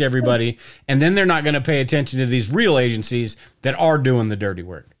distract everybody, and then they're not going to pay attention to these real agencies that are doing the dirty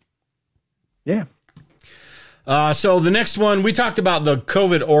work. Yeah. So the next one, we talked about the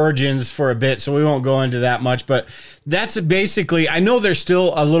COVID origins for a bit, so we won't go into that much, but that's basically, I know there's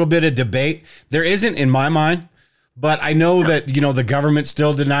still a little bit of debate. There isn't in my mind, but I know that, the government's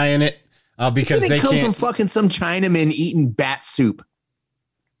still denying it because they come from fucking some Chinaman eating bat soup.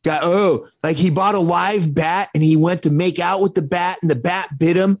 Like he bought a live bat and he went to make out with the bat and the bat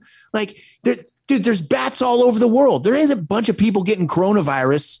bit him. Like, dude, there's bats all over the world. There is a bunch of people getting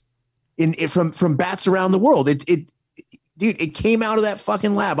coronavirus from bats around the world. It came out of that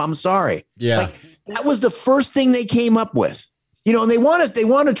fucking lab. I'm sorry. Yeah. Like, that was the first thing they came up with, and they want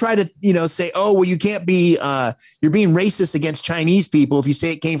to try to, say, oh, well, you can't be, you're being racist against Chinese people if you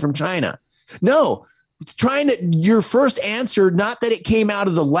say it came from China. No, it's your first answer, not that it came out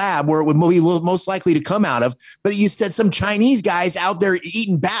of the lab where it would be most likely to come out of, but you said some Chinese guys out there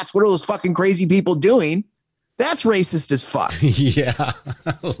eating bats. What are those fucking crazy people doing? That's racist as fuck. Yeah,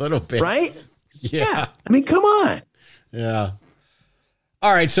 a little bit. Right? Yeah. I mean, come on. Yeah.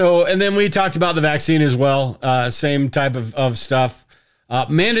 All right. So, and then we talked about the vaccine as well. Same type of stuff.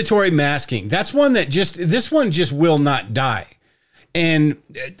 Mandatory masking. That's one that this one just will not die. And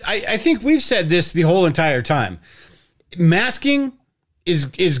I think we've said this the whole entire time. Masking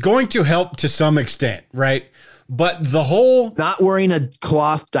is going to help to some extent, right? But the whole not wearing a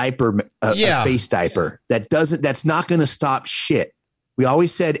cloth diaper, a face diaper, that's not going to stop shit. We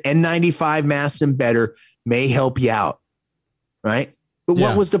always said N95 masks and better may help you out, right? But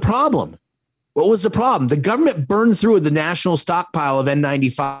what was the problem? What was the problem? The government burned through the national stockpile of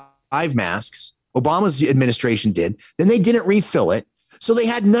N95 masks. Obama's administration did. Then they didn't refill it. So they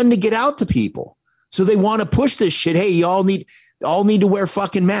had none to get out to people. So they want to push this shit. Hey, you all need to wear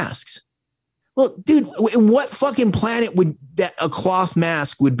fucking masks. Well, dude, in what fucking planet would that a cloth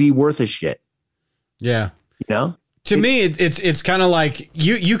mask would be worth a shit? Yeah. You know? To me, it's kind of like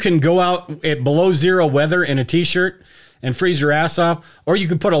you can go out at below zero weather in a t-shirt and freeze your ass off, or you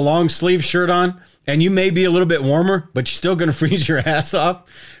can put a long sleeve shirt on and you may be a little bit warmer, but you're still going to freeze your ass off.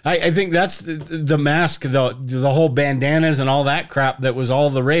 I think that's the mask, the whole bandanas and all that crap that was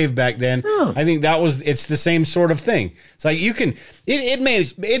all the rave back then. Oh. I think it's the same sort of thing. It's like you can, it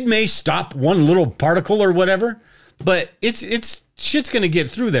may stop one little particle or whatever, but it's shit's going to get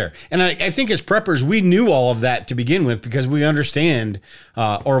through there. And I think as preppers, we knew all of that to begin with because we understand,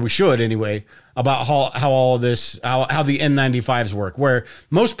 or we should anyway, about how all of this, how the N95s work, where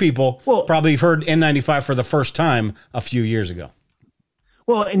most people probably heard N95 for the first time a few years ago.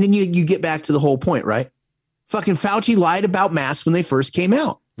 Well, and then you get back to the whole point, right? Fucking Fauci lied about masks when they first came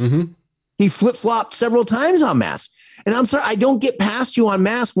out. Mm-hmm. He flip-flopped several times on masks. And I'm sorry, I don't get past you on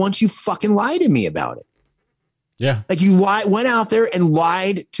masks once you fucking lie to me about it. Yeah. Like you went out there and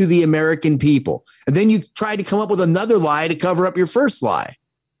lied to the American people. And then you tried to come up with another lie to cover up your first lie.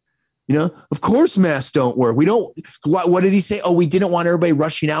 You know, of course, masks don't work. We don't. What did he say? Oh, we didn't want everybody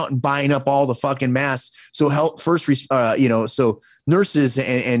rushing out and buying up all the fucking masks. So so nurses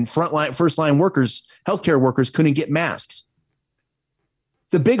and first line workers, healthcare workers couldn't get masks.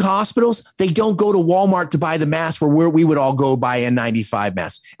 The big hospitals, they don't go to Walmart to buy the masks where we would all go buy N95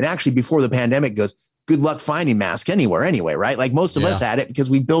 masks. And actually, before the pandemic goes, good luck finding masks anywhere anyway, right? Like most of us had it because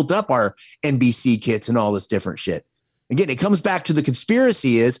we built up our NBC kits and all this different shit. Again, it comes back to the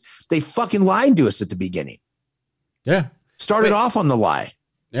conspiracy is they fucking lied to us at the beginning. Yeah. Started off on the lie.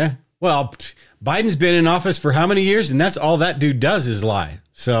 Yeah. Well, Biden's been in office for how many years? And that's all that dude does is lie.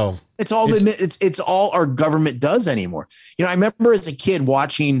 So it's all our government does anymore. You know, I remember as a kid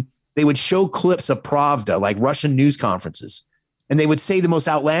watching, they would show clips of Pravda, like Russian news conferences. And they would say the most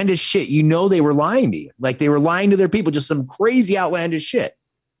outlandish shit. You know, they were lying to you. Like they were lying to their people, just some crazy outlandish shit.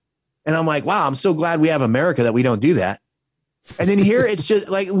 And I'm like, wow, I'm so glad we have America that we don't do that. And then here it's just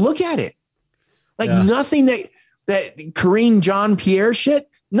like, look at it. Like nothing that Karine Jean-Pierre shit,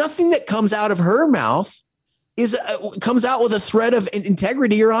 nothing that comes out of her mouth comes out with a thread of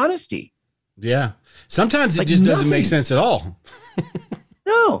integrity or honesty. Yeah. Sometimes it just doesn't make sense at all.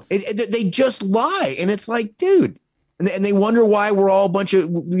 No, they just lie. And it's like, dude, and they wonder why we're all a bunch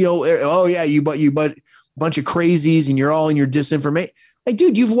of, you bunch of crazies and you're all in your disinformation. Like,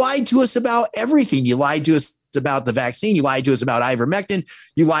 dude, you've lied to us about everything. You lied to us about the vaccine. You lied to us about ivermectin.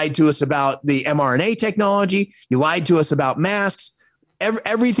 You lied to us about the mRNA technology. You lied to us about masks.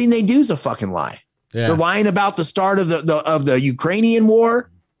 Everything they do is a fucking lie. Yeah. They're lying about the start of the Ukrainian war,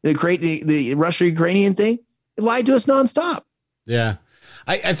 the Russia-Ukrainian thing. They lied to us nonstop. Yeah.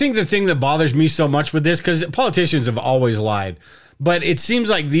 I think the thing that bothers me so much with this, because politicians have always lied, but it seems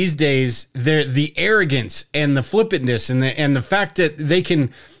like these days the arrogance and the flippantness and the fact that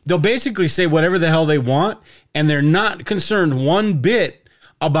they'll basically say whatever the hell they want, and they're not concerned one bit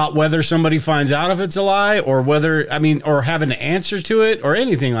about whether somebody finds out if it's a lie or or having an answer to it or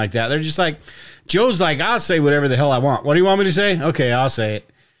anything like that. They're just like, Joe's like, I'll say whatever the hell I want. What do you want me to say? Okay, I'll say it.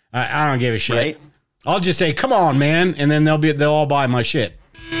 I don't give a shit. Right? I'll just say, come on, man. And then they'll all buy my shit.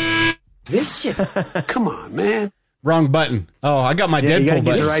 This shit. Come on, man. Wrong button. Oh, I got my Deadpool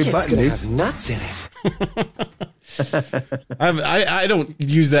button. The right button, dude. Have nuts in it. I don't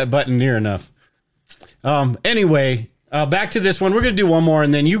use that button near enough. Anyway, back to this one. We're going to do one more,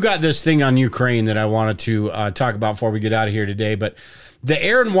 and then you got this thing on Ukraine that I wanted to talk about before we get out of here today. But the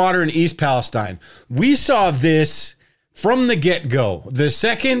air and water in East Palestine, we saw this from the get-go. The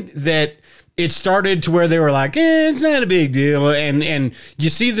second that it started to where they were like, it's not a big deal. And you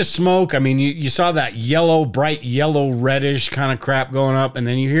see the smoke. I mean, you saw that yellow, bright yellow, reddish kind of crap going up. And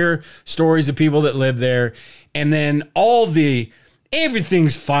then you hear stories of people that live there. And then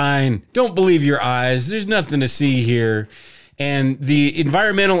everything's fine. Don't believe your eyes. There's nothing to see here. And the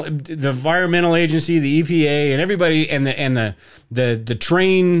environmental agency, the EPA, and everybody, and the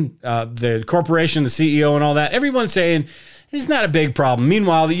train, the corporation, the CEO, and all that, everyone's saying it's not a big problem.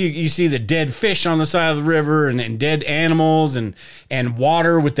 Meanwhile, you see the dead fish on the side of the river and dead animals and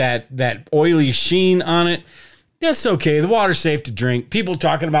water with that oily sheen on it. That's okay. The water's safe to drink. People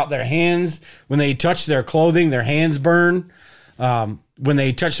talking about their hands when they touch their clothing, their hands burn. When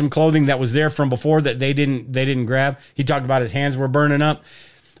they touch some clothing that was there from before that they didn't grab. He talked about his hands were burning up.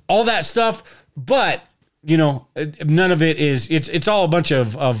 All that stuff, but none of it is. It's all a bunch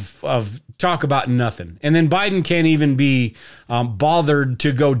of talk about nothing. And then Biden can't even be bothered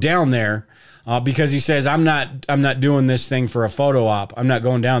to go down there because he says I'm not doing this thing for a photo op. I'm not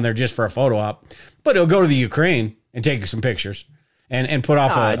going down there just for a photo op. But he'll go to the Ukraine and take some pictures and put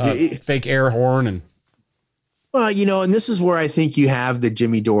off a fake air horn and. Well, and this is where I think you have the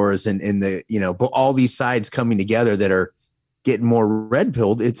Jimmy Dores and the, all these sides coming together that are getting more red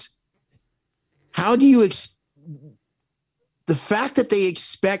pilled. It's how do you the fact that they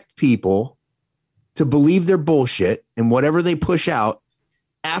expect people to believe their bullshit and whatever they push out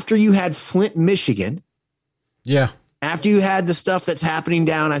after you had Flint, Michigan. Yeah. After you had the stuff that's happening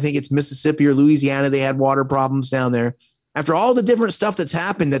down, I think it's Mississippi or Louisiana, they had water problems down there. After all the different stuff that's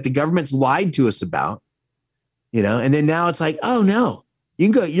happened that the government's lied to us about, and then now it's like, oh no, you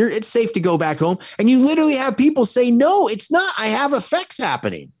can go, it's safe to go back home. And you literally have people say, no, it's not. I have effects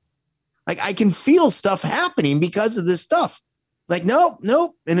happening. Like I can feel stuff happening because of this stuff. Like, no.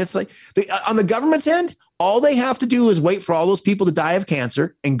 And it's like on the government's end, all they have to do is wait for all those people to die of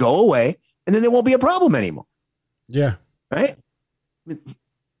cancer and go away. And then there won't be a problem anymore. Yeah. Right.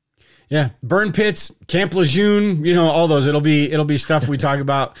 Yeah. Burn pits, Camp Lejeune, all those. It'll be stuff we talk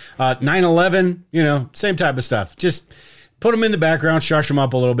about. 9/11, same type of stuff. Just put them in the background, shush them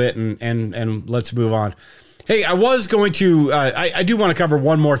up a little bit and let's move on. Hey, I was going to, I do want to cover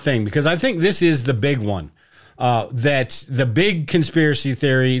one more thing because I think this is the big one. That's the big conspiracy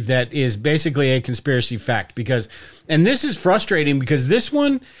theory that is basically a conspiracy fact and this is frustrating because this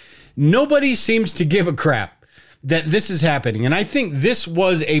one, nobody seems to give a crap that this is happening. And I think this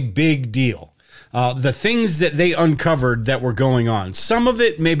was a big deal. The things that they uncovered that were going on, some of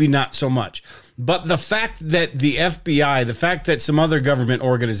it, maybe not so much, but the fact that the FBI, the fact that some other government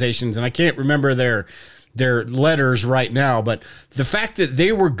organizations, and I can't remember their letters right now, but the fact that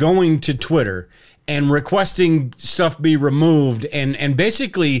they were going to Twitter and requesting stuff be removed and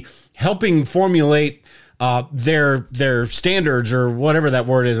basically helping formulate their standards or whatever that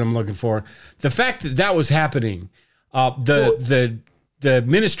word is I'm looking for. The fact that was happening, the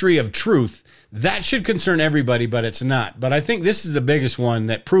Ministry of Truth, that should concern everybody, but it's not. But I think this is the biggest one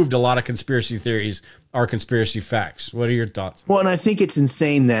that proved a lot of conspiracy theories are conspiracy facts. What are your thoughts? Well, and I think it's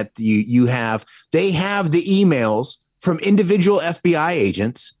insane that they have the emails from individual FBI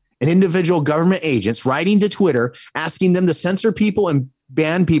agents and individual government agents writing to Twitter, asking them to censor people and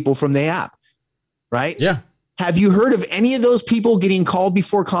ban people from the app. Right? Yeah. Have you heard of any of those people getting called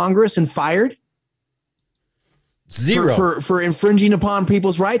before Congress and fired? Zero. For infringing upon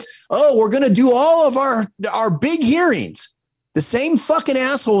people's rights? Oh, we're going to do all of our big hearings. The same fucking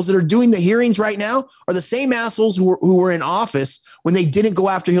assholes that are doing the hearings right now are the same assholes who were in office when they didn't go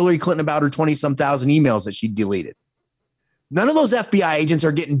after Hillary Clinton about her 20-some thousand emails that she deleted. None of those FBI agents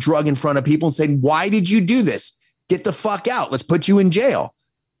are getting drug in front of people and saying, why did you do this? Get the fuck out. Let's put you in jail.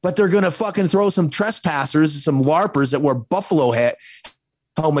 But they're going to fucking throw some trespassers, some LARPers that wore buffalo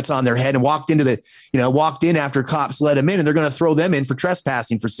helmets on their head and walked in after cops let them in, and they're going to throw them in for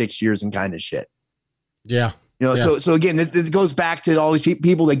trespassing for 6 years and kind of shit. Yeah. So again, it goes back to all these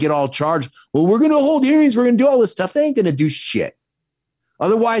people that get all charged. Well, we're going to hold hearings. We're going to do all this stuff. They ain't going to do shit.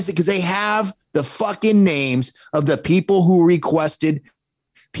 Otherwise, because they have the fucking names of the people who requested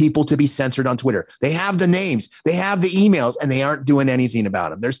people to be censored on Twitter. They have the names, they have the emails, and they aren't doing anything about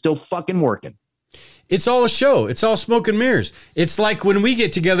them. They're still fucking working. It's all a show. It's all smoke and mirrors. It's like when we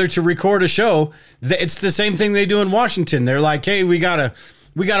get together to record a show, it's the same thing they do in Washington. They're like, hey, we gotta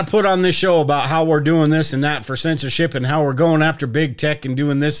put on this show about how we're doing this and that for censorship and how we're going after big tech and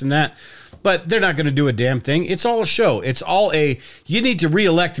doing this and that. But they're not going to do a damn thing. It's all a show. It's all you need to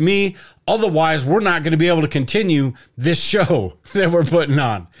reelect me. Otherwise, we're not going to be able to continue this show that we're putting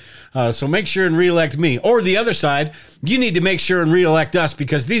on. So make sure and reelect me. Or the other side, you need to make sure and reelect us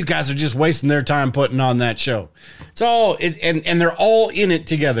because these guys are just wasting their time putting on that show. It's all, and they're all in it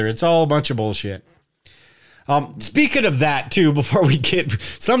together. It's all a bunch of bullshit. Speaking of that too, before we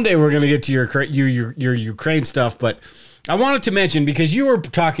someday we're going to get to your Ukraine stuff, but I wanted to mention, because you were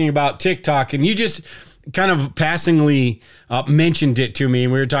talking about TikTok and you just kind of passingly mentioned it to me,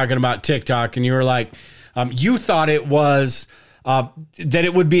 and we were talking about TikTok, and you were like, you thought it was that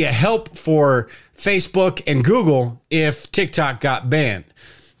it would be a help for Facebook and Google if TikTok got banned.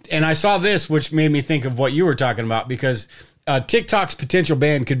 And I saw this, which made me think of what you were talking about, because TikTok's potential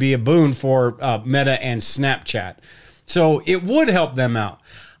ban could be a boon for Meta and Snapchat. So it would help them out.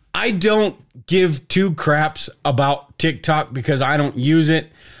 I don't give two craps about TikTok because I don't use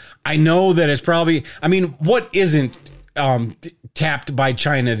it. I know that it's probably, I mean, what isn't tapped by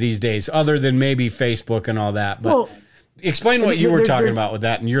China these days other than maybe Facebook and all that? But well, explain what you were talking about with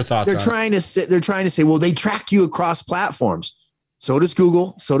that and your thoughts on it. They're trying to say, well, they track you across platforms. So does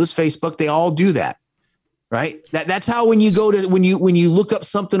Google. So does Facebook. They all do that. Right. That's how when you go to when you look up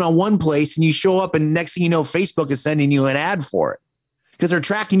something on one place and you show up and next thing you know, Facebook is sending you an ad for it because they're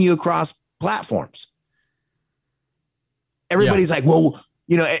tracking you across platforms. Everybody's like, well,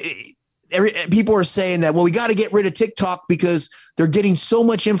 you know, people are saying that, well, we got to get rid of TikTok because they're getting so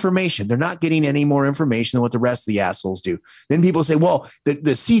much information. They're not getting any more information than what the rest of the assholes do. Then people say, well, the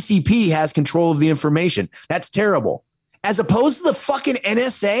CCP has control of the information. That's terrible. As opposed to the fucking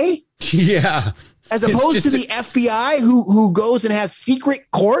NSA. Yeah. As opposed to the FBI who goes and has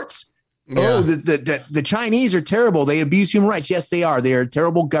secret courts. Yeah. Oh, the Chinese are terrible. They abuse human rights. Yes, they are. They are a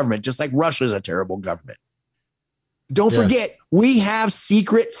terrible government, just like Russia's a terrible government. Don't forget, we have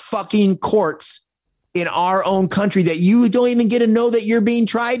secret fucking courts in our own country that you don't even get to know that you're being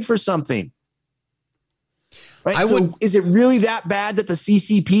tried for something. Right. Is it really that bad that the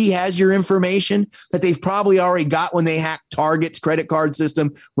CCP has your information that they've probably already got when they hacked Target's credit card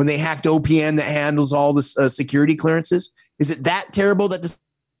system, when they hacked OPM that handles all the security clearances? Is it that terrible that the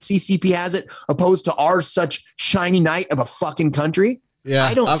CCP has it opposed to our such shiny knight of a fucking country? Yeah,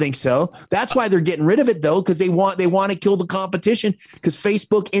 I don't think so. That's why they're getting rid of it, though, because they want to kill the competition because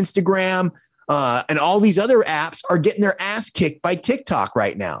Facebook, Instagram, and all these other apps are getting their ass kicked by TikTok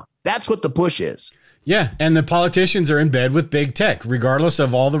right now. That's what the push is. Yeah, and the politicians are in bed with big tech, regardless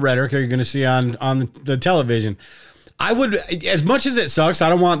of all the rhetoric you're going to see on the television. I would, as much as it sucks, I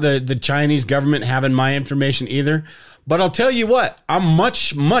don't want the Chinese government having my information either. But I'll tell you what, I'm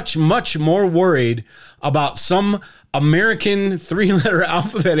much, much, much more worried about some American 3-letter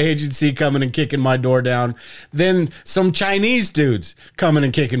alphabet agency coming and kicking my door down than some Chinese dudes coming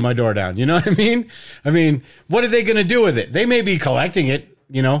and kicking my door down. You know what I mean? I mean, what are they going to do with it? They may be collecting it,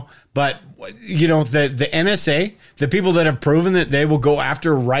 you know, but you know, the NSA, the people that have proven that they will go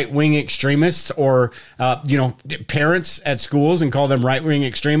after right-wing extremists or, you know, parents at schools and call them right-wing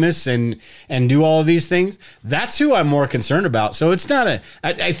extremists and do all of these things. That's who I'm more concerned about. So it's not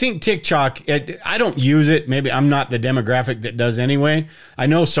I think TikTok, I don't use it. Maybe I'm not the demographic that does anyway. I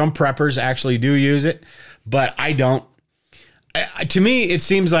know some preppers actually do use it, but I don't. To me, it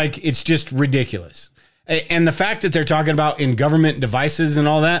seems like it's just ridiculous. And the fact that they're talking about in government devices and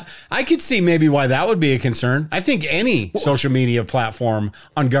all that, I could see maybe why that would be a concern. I think any social media platform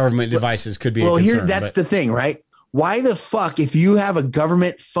on government devices could be a concern. Well, that's the thing, right? Why the fuck, if you have a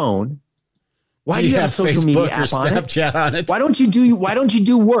government phone, why do you have a social media app on it? Why don't you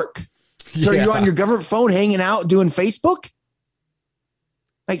do work? So are you on your government phone hanging out doing Facebook?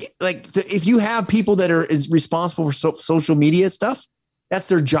 If you have people that are responsible for social media stuff, that's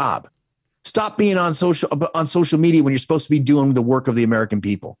their job. Stop being on social media when you're supposed to be doing the work of the American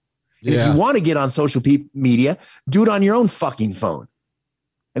people. And if you want to get on social media, do it on your own fucking phone.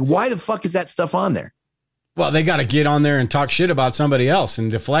 Like, why the fuck is that stuff on there? Well, they got to get on there and talk shit about somebody else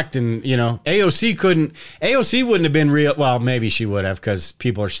and deflect. And, you know, AOC wouldn't have been real. Well, maybe she would have because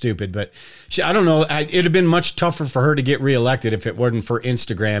people are stupid. But I don't know. It'd have been much tougher for her to get reelected if it wasn't for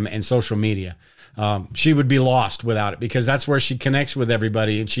Instagram and social media. She would be lost without it because that's where she connects with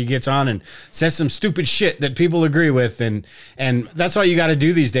everybody and she gets on and says some stupid shit that people agree with. And that's all you got to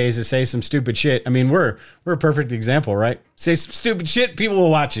do these days is say some stupid shit. I mean, we're a perfect example, right? Say some stupid shit. People will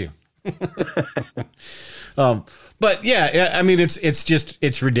watch you. But yeah, I mean,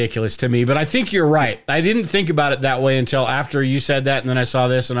 it's ridiculous to me, but I think you're right. I didn't think about it that way until after you said that. And then I saw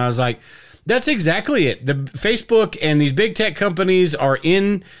this and I was like, that's exactly it. The Facebook and these big tech companies are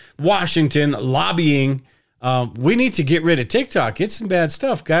in Washington lobbying. We need to get rid of TikTok. It's some bad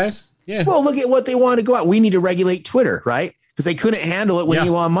stuff, guys. Yeah. Well, look at what they want to go out. We need to regulate Twitter, right? Because they couldn't handle it when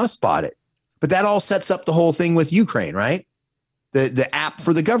Elon Musk bought it. But that all sets up the whole thing with Ukraine, right? The app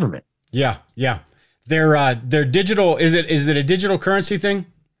for the government. Yeah, yeah. Their digital. Is it a digital currency thing?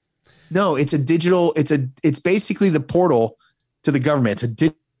 No, it's a digital. It's basically the portal to the government. It's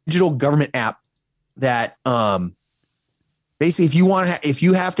a digital government app that basically if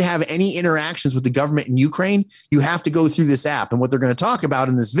you have to have any interactions with the government in Ukraine, you have to go through this app. And what they're going to talk about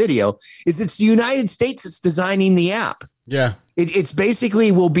in this video is it's the United States that's designing the app. Yeah. It's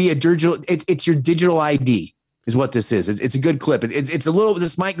basically will be a digital. It's your digital ID is what this is. It's a good clip. It's a little,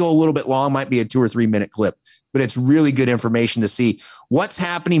 this might go a little bit long, might be a 2 or 3 minute clip, but it's really good information to see what's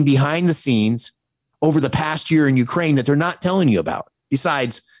happening behind the scenes over the past year in Ukraine that they're not telling you about.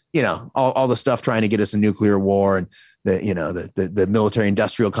 Besides, all the stuff trying to get us a nuclear war, and the military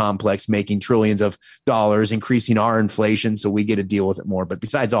industrial complex making trillions of dollars, increasing our inflation so we get to deal with it more. But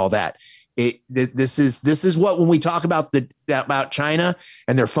besides all that, this is what, when we talk about China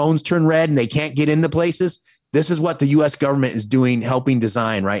and their phones turn red and they can't get into places, this is what the U.S. government is doing, helping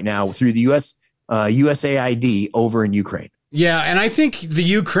design right now through the USAID over in Ukraine. Yeah, and I think the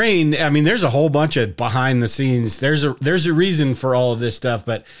Ukraine, I mean, there's a whole bunch of behind the scenes. There's a reason for all of this stuff,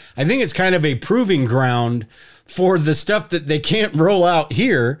 but I think it's kind of a proving ground for the stuff that they can't roll out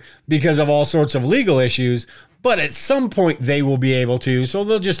here because of all sorts of legal issues. But at some point they will be able to, so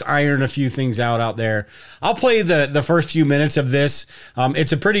they'll just iron a few things out there. I'll play the first few minutes of this.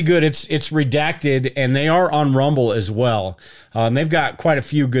 It's a pretty good, it's redacted, and they are on Rumble as well. And they've got quite a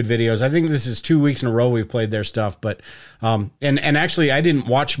few good videos. I think this is 2 weeks in a row we've played their stuff. But and actually, I didn't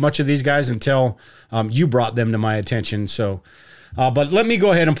watch much of these guys until you brought them to my attention. So, but let me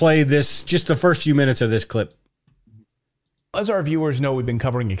go ahead and play this, just the first few minutes of this clip. As our viewers know, we've been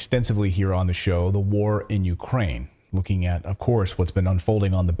covering extensively here on the show the war in Ukraine, looking at, of course, what's been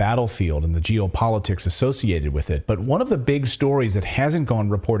unfolding on the battlefield and the geopolitics associated with it. But one of the big stories that hasn't gone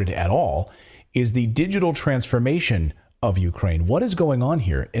reported at all is the digital transformation of Ukraine. What is going on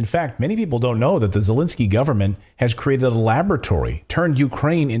here? In fact, many people don't know that the Zelensky government has created a laboratory, turned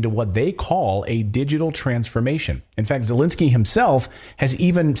Ukraine into what they call a digital transformation. In fact, Zelensky himself has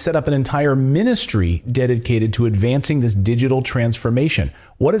even set up an entire ministry dedicated to advancing this digital transformation.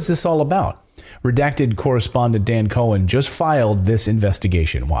 What is this all about? Redacted correspondent Dan Cohen just filed this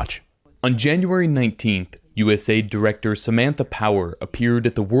investigation. Watch. On January 19th, USAID Director Samantha Power appeared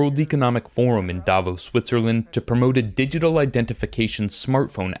at the World Economic Forum in Davos, Switzerland, to promote a digital identification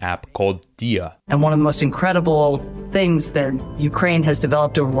smartphone app called Dia. And one of the most incredible things that Ukraine has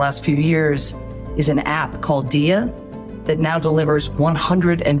developed over the last few years is an app called Dia that now delivers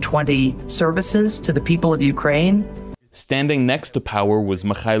 120 services to the people of Ukraine. Standing next to Power was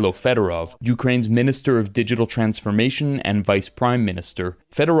Mikhailo Fedorov, Ukraine's Minister of Digital Transformation and Vice Prime Minister.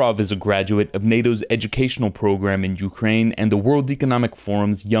 Fedorov is a graduate of NATO's educational program in Ukraine and the World Economic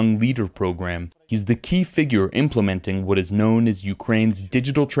Forum's Young Leader program. He's the key figure implementing what is known as Ukraine's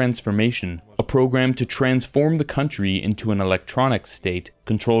digital transformation, a program to transform the country into an electronic state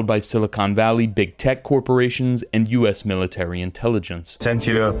controlled by Silicon Valley big tech corporations and U.S. military intelligence. Thank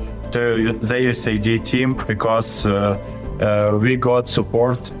you to the USAID team because we got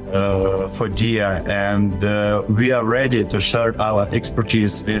support for DIA, and we are ready to share our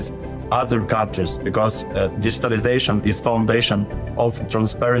expertise with other countries because digitalization is foundation of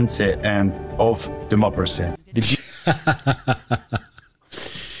transparency and of democracy.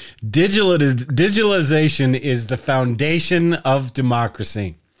 Digitalization is the foundation of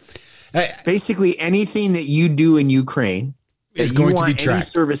democracy. Basically, anything that you do in Ukraine is going to be tracked. Any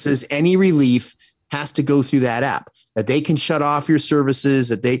services, any relief has to go through that app. That they can shut off your services,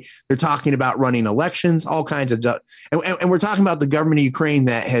 that they're talking about running elections, all kinds of stuff. And we're talking about the government of Ukraine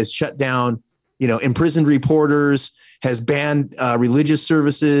that has shut down, imprisoned reporters, has banned religious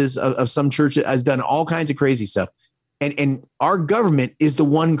services of some churches, has done all kinds of crazy stuff. And our government is the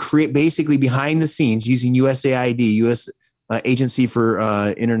one basically behind the scenes using USAID, U.S. Agency for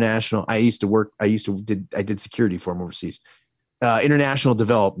International. I did security for them overseas. International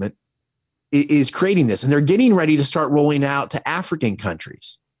Development is creating this, and they're getting ready to start rolling out to African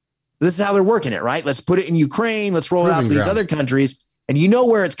countries. This is how they're working it, right? Let's put it in Ukraine. Let's roll it out to these other countries. And you know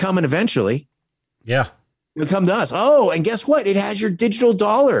where it's coming eventually. Yeah. It'll come to us. Oh, and guess what? It has your digital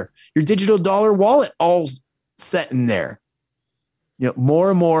dollar wallet all set in there. More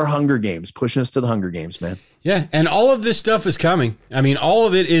and more Hunger Games, pushing us to the Hunger Games, man. Yeah. And all of this stuff is coming. I mean, all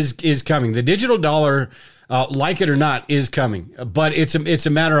of it is coming. The digital dollar, like it or not, is coming, but it's a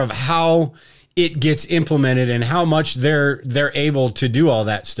matter of how it gets implemented and how much they're able to do all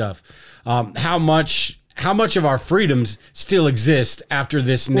that stuff. How much of our freedoms still exist after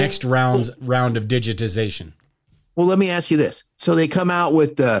this next round of digitization. Well, let me ask you this. So they come out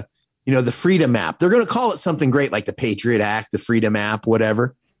with the Freedom app. They're going to call it something great like the Patriot Act, the Freedom app,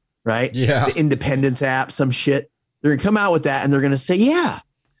 whatever, right? Yeah. The Independence app, some shit. They're going to come out with that and they're going to say, yeah,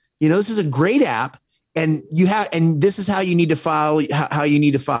 this is a great app. And this is how you need to file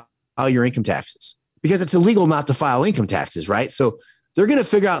your income taxes, because it's illegal not to file income taxes, right? So they're going to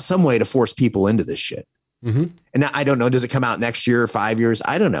figure out some way to force people into this shit. Mm-hmm. And I don't know, does it come out next year or 5 years?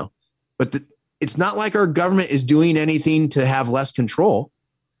 I don't know, but it's not like our government is doing anything to have less control.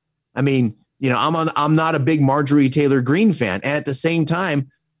 I mean, I'm not a big Marjorie Taylor Greene fan, and at the same time,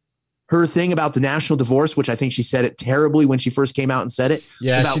 her thing about the national divorce, which I think she said it terribly when she first came out and said it.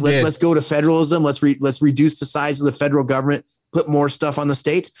 Yeah, about she did. Let's go to federalism. Let's reduce the size of the federal government, put more stuff on the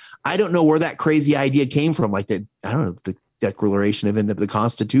states. I don't know where that crazy idea came from. Like the Declaration of the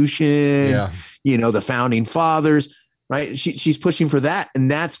Constitution, the founding fathers, right? She's pushing for that.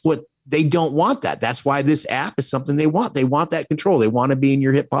 And that's what they don't want that. That's why this app is something they want. They want that control. They want to be in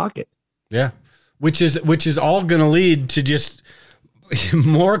your hip pocket. Yeah. Which is all going to lead to just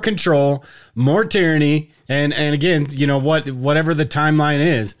more control, more tyranny. And again, whatever the timeline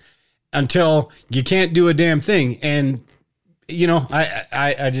is until you can't do a damn thing. And,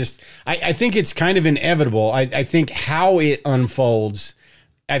 I think it's kind of inevitable. I think how it unfolds,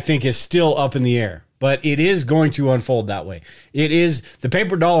 I think is still up in the air, but it is going to unfold that way. The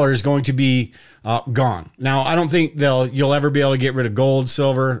paper dollar is going to be gone. Now, I don't think you'll ever be able to get rid of gold,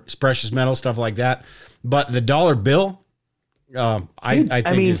 silver, precious metal, stuff like that. But the dollar bill, I mean,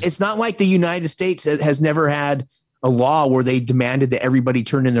 it's not like the United States has never had a law where they demanded that everybody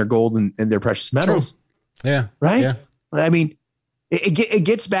turn in their gold and their precious metals. True. Yeah. Right. Yeah. I mean, it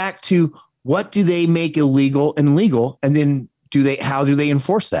gets back to what do they make illegal and legal, and then how do they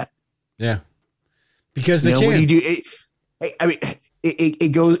enforce that? Yeah. Because they can. What do you do?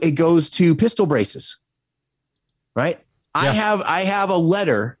 It goes to pistol braces, right? Yeah. I have a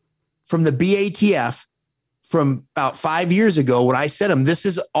letter from the BATF from about 5 years ago when I said them, this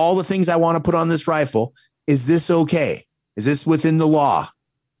is all the things I want to put on this rifle. Is this okay? Is this within the law?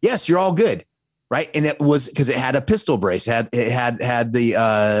 Yes, you're all good, right? And it was because it had a pistol brace. It had the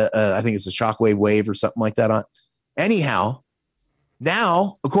I think it's a Shockwave wave or something like that on. Anyhow,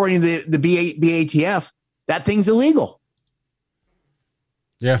 now according to the BATF, that thing's illegal.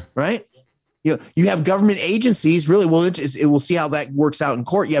 Yeah. Right. You have government agencies really. Well, we'll see how that works out in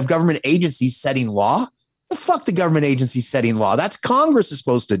court. You have government agencies setting law. The fuck the government agency setting law? That's Congress is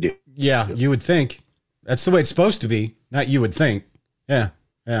supposed to do. Yeah, you would think. That's the way it's supposed to be. Not you would think. Yeah,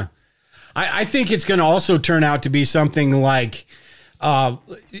 yeah. I think it's going to also turn out to be something like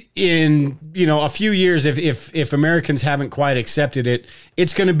in a few years, if Americans haven't quite accepted it,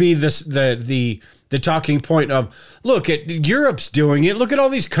 it's going to be the talking point of, look at Europe's doing it. Look at all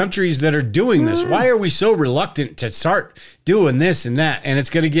these countries that are doing this. Why are we so reluctant to start doing this and that? And it's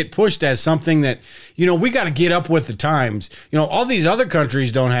going to get pushed as something that, we got to get up with the times. All these other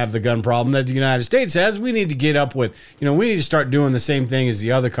countries don't have the gun problem that the United States has. We need to get up with, we need to start doing the same thing as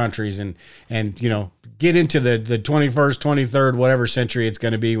the other countries and get into the 21st, 23rd, whatever century it's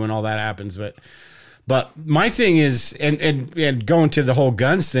going to be when all that happens. But my thing is, and going to the whole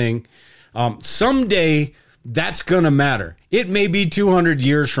guns thing, someday that's going to matter. It may be 200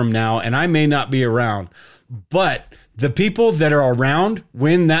 years from now and I may not be around, but the people that are around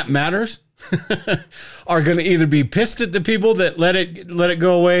when that matters are going to either be pissed at the people that let it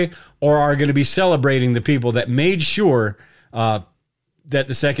go away or are going to be celebrating the people that made sure that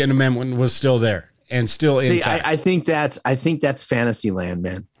the Second Amendment was still there and still intact. I think that's fantasy land,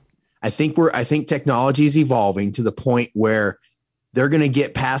 man. I think technology is evolving to the point where they're going to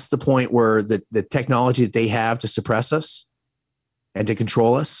get past the point where the technology that they have to suppress us and to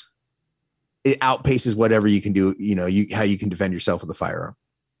control us, it outpaces whatever you can do. How you can defend yourself with a firearm.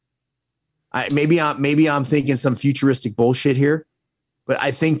 Maybe I'm thinking some futuristic bullshit here, but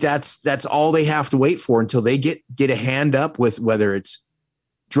I think that's all they have to wait for until they get a hand up with whether it's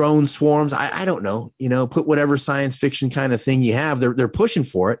drone swarms. I don't know. Put whatever science fiction kind of thing you have. They're pushing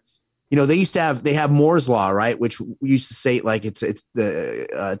for it. They have Moore's law, right? Which we used to say like it's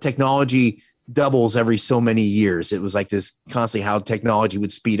the technology doubles every so many years. It was like this constantly how technology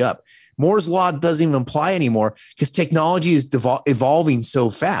would speed up. Moore's law doesn't even apply anymore because technology is evolving so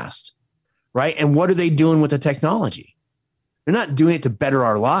fast, right? And what are they doing with the technology? They're not doing it to better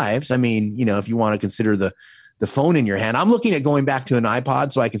our lives. I mean, if you want to consider the phone in your hand, I'm looking at going back to an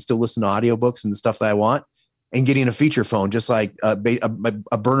iPod so I can still listen to audiobooks and the stuff that I want. And getting a feature phone, just like a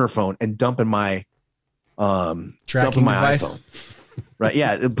burner phone, and dumping my iPhone, right?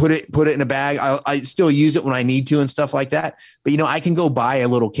 Yeah, put it in a bag. I still use it when I need to and stuff like that. But I can go buy a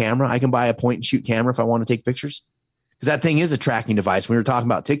little camera. I can buy a point and shoot camera if I want to take pictures, because that thing is a tracking device. When we were talking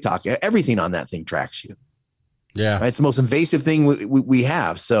about TikTok, everything on that thing tracks you. Yeah, right? It's the most invasive thing we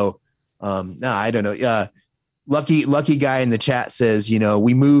have. So, no, I don't know. Lucky guy in the chat says,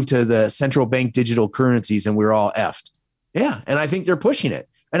 we moved to the central bank digital currencies and we're all effed. Yeah. And I think they're pushing it.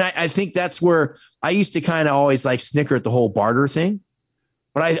 And I think that's where I used to kind of always like snicker at the whole barter thing.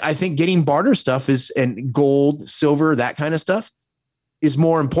 But I think getting barter stuff and gold, silver, that kind of stuff is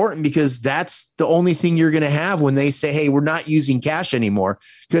more important because that's the only thing you're going to have when they say, hey, we're not using cash anymore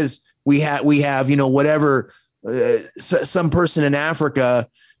because we have, whatever, some person in Africa,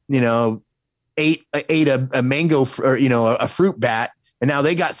 ate a mango or, a fruit bat, and now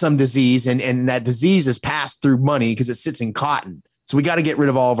they got some disease, and that disease is passed through money because it sits in cotton. So we got to get rid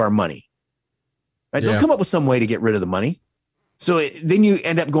of all of our money. Right? Yeah. They'll come up with some way to get rid of the money. So then you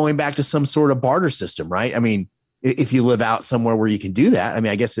end up going back to some sort of barter system, right? I mean, if you live out somewhere where you can do that, I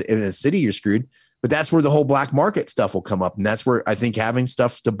mean, I guess in a city you're screwed, but that's where the whole black market stuff will come up. And that's where I think having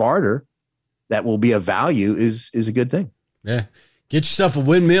stuff to barter that will be of value is a good thing. Yeah. Get yourself a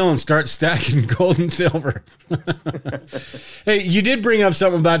windmill and start stacking gold and silver. Hey, you did bring up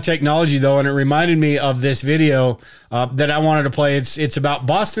something about technology, though, and it reminded me of this video that I wanted to play. It's about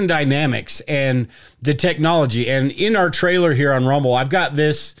Boston Dynamics and the technology. And in our trailer here on Rumble, I've got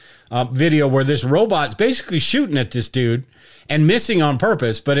this video where this robot's basically shooting at this dude and missing on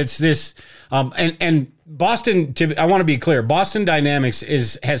purpose. But it's this, and Boston. I want to be clear. Boston Dynamics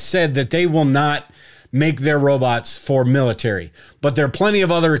has said that they will not make their robots for military, but there are plenty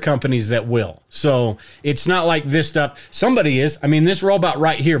of other companies that will. So it's not like this stuff. Somebody is. I mean, this robot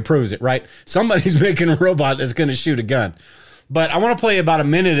right here proves it, right? Somebody's making a robot that's going to shoot a gun. But I want to play about a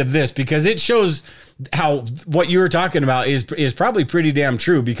minute of this because it shows how what you were talking about is probably pretty damn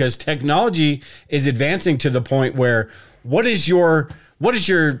true, because technology is advancing to the point where what is your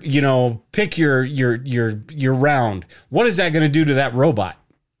pick your round. What is that going to do to that robot?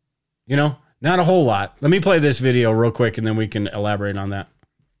 Not a whole lot. Let me play this video real quick and then we can elaborate on that.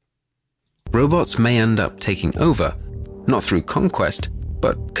 Robots may end up taking over, not through conquest,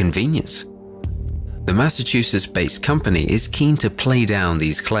 but convenience. The Massachusetts-based company is keen to play down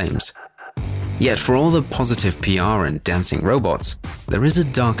these claims. Yet for all the positive PR and dancing robots, there is a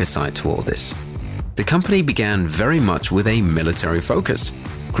darker side to all this. The company began very much with a military focus,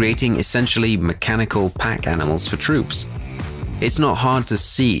 creating essentially mechanical pack animals for troops. It's not hard to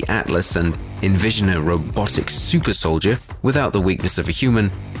see Atlas and envision a robotic super soldier without the weakness of a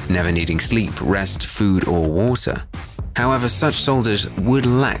human, never needing sleep, rest, food, or water. However, such soldiers would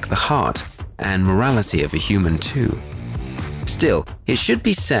lack the heart and morality of a human too. Still, it should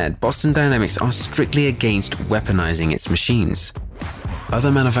be said Boston Dynamics are strictly against weaponizing its machines.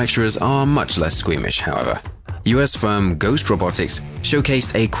 Other manufacturers are much less squeamish, however. US firm Ghost Robotics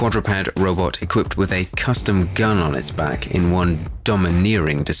showcased a quadruped robot equipped with a custom gun on its back in one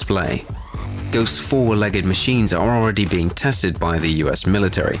domineering display. Ghost's four-legged machines are already being tested by the US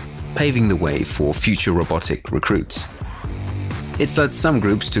military, paving the way for future robotic recruits. It's led some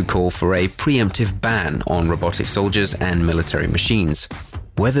groups to call for a preemptive ban on robotic soldiers and military machines.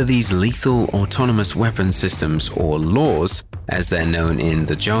 Whether these lethal autonomous weapon systems, or laws, as they're known in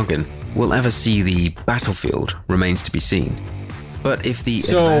the jargon, will ever see the battlefield remains to be seen. But if the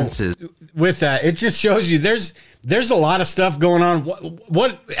advances... With that, it just shows you there's a lot of stuff going on.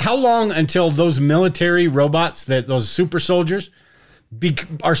 How long until those military robots, those super soldiers,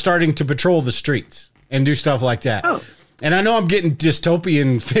 are starting to patrol the streets and do stuff like that? Oh. And I know I'm getting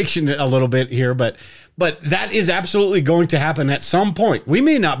dystopian fiction a little bit here, but that is absolutely going to happen at some point. We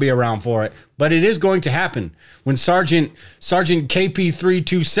may not be around for it, but it is going to happen when Sergeant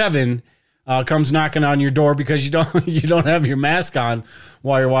KP327 comes knocking on your door because you don't have your mask on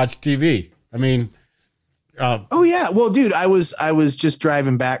while you're watching TV. I mean, oh yeah, well, dude, I was just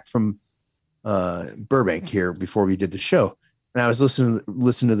driving back from Burbank here before we did the show, and I was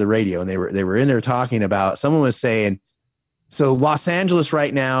listening to the radio, and they were in there talking about, someone was saying, so Los Angeles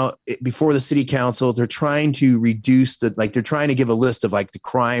right now, before the city council, they're trying to reduce they're trying to give a list of the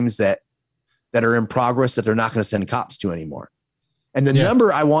crimes that are in progress that they're not going to send cops to anymore. And the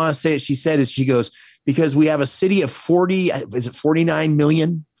number I want to say, she said, is she goes, because we have a city of 49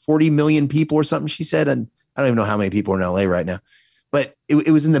 million, 40 million people or something, she said. And I don't even know how many people are in LA right now, but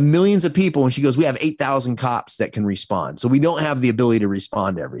it was in the millions of people. And she goes, we have 8,000 cops that can respond. So we don't have the ability to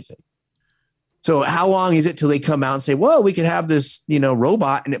respond to everything. So how long is it till they come out and say, well, we could have this,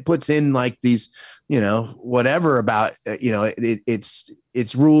 robot, and it puts in these, whatever about,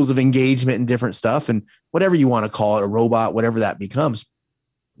 it's rules of engagement and different stuff, and whatever you want to call it, a robot, whatever that becomes.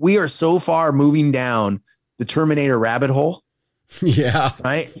 We are so far moving down the Terminator rabbit hole. Yeah.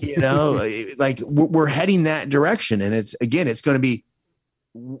 Right. We're heading that direction. And it's going to be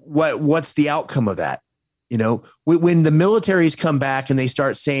what's the outcome of that? When the militaries come back and they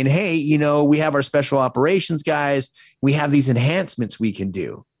start saying, hey, we have our special operations guys, we have these enhancements we can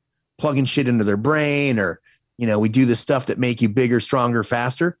do, plugging shit into their brain, or, we do the stuff that make you bigger, stronger,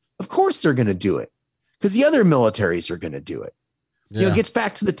 faster. Of course they're going to do it, because the other militaries are going to do it. Yeah. It gets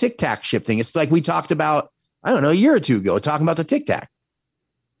back to the Tic Tac ship thing. It's like we talked about, I don't know, a year or two ago, talking about the Tic Tac.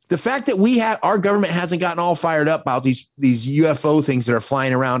 The fact that our government hasn't gotten all fired up about these UFO things that are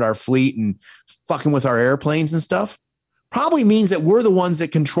flying around our fleet and fucking with our airplanes and stuff. probably means that we're the ones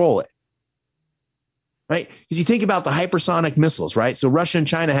that control it. Right? Because you think about the hypersonic missiles, right? So Russia and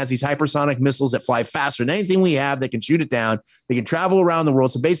China has these hypersonic missiles that fly faster than anything we have. They can shoot it down. They can travel around the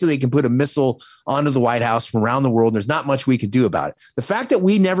world. So basically, they can put a missile onto the White House from around the world. And there's not much we could do about it. The fact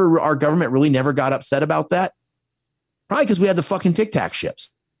that our government really never got upset about that, probably because we had the fucking Tic Tac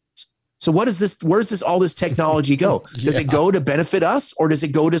ships. So what is this? Where's all this technology go? Does it go to benefit us, or does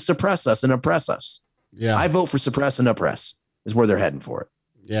it go to suppress us and oppress us? Yeah, I vote for suppress and oppress is where they're heading for it.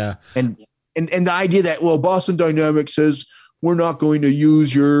 Yeah, and the idea that, well, Boston Dynamics says we're not going to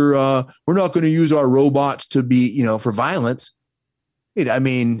use our robots to be, for violence. I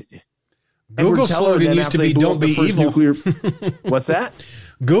mean, Google's slogan used to be "Don't be evil." What's that?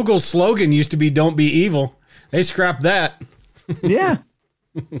 Google's slogan used to be "Don't be evil." They scrapped that. Yeah.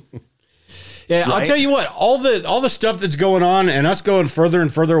 Yeah, right? I'll tell you what, all the stuff that's going on and us going further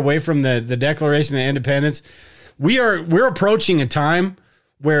and further away from the Declaration of Independence, we're approaching a time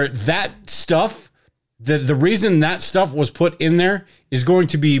where that stuff, the reason that stuff was put in there is going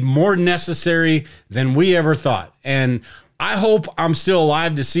to be more necessary than we ever thought. And I hope I'm still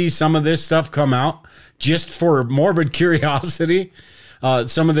alive to see some of this stuff come out, just for morbid curiosity,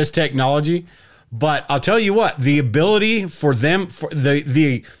 some of this technology. But I'll tell you what, the ability for them, for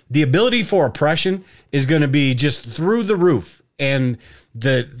the ability for oppression is going to be just through the roof. And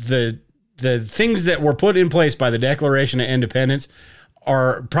the things that were put in place by the Declaration of Independence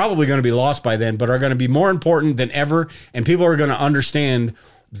are probably going to be lost by then, but are going to be more important than ever. And people are going to understand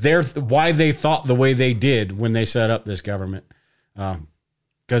why they thought the way they did when they set up this government.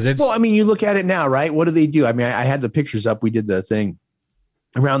 Because it's, well, I mean, you look at it now, right? What do they do? I mean, I had the pictures up. We did the thing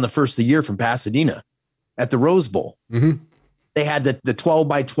around the first of the year from Pasadena at the Rose Bowl. Mm-hmm. They had the 12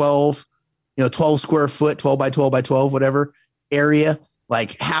 by 12, 12 square foot, 12 by 12 by 12, whatever area,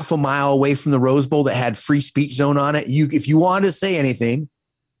 like half a mile away from the Rose Bowl, that had free speech zone on it. If you wanted to say anything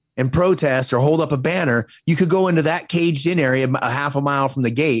and protest or hold up a banner, you could go into that caged in area a half a mile from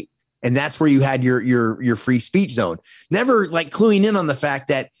the gate. And that's where you had your free speech zone. Never like cluing in on the fact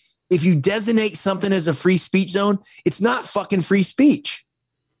that if you designate something as a free speech zone, it's not fucking free speech.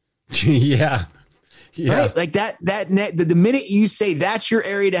 Yeah. Right. Like the minute you say that's your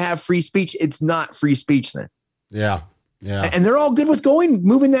area to have free speech, it's not free speech then. Yeah. Yeah. And they're all good with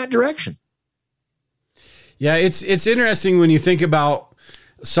moving that direction. Yeah. It's interesting when you think about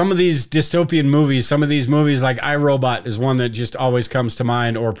some of these dystopian movies, some of these movies like iRobot is one that just always comes to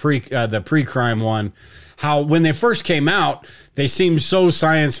mind, or the pre-crime one, how when they first came out, they seemed so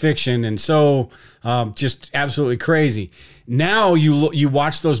science fiction and so just absolutely crazy. Now you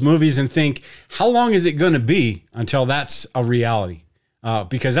watch those movies and think, how long is it going to be until that's a reality?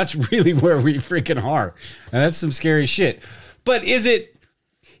 Because that's really where we freaking are. And that's some scary shit. But is it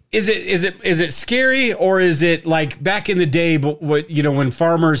scary, or is it like back in the day, but when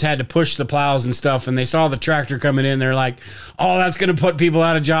farmers had to push the plows and stuff and they saw the tractor coming in, they're like, oh, that's going to put people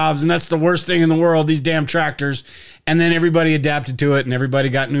out of jobs and that's the worst thing in the world, these damn tractors. And then everybody adapted to it and everybody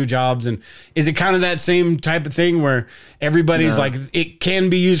got new jobs. And is it kind of that same type of thing where everybody's like, it can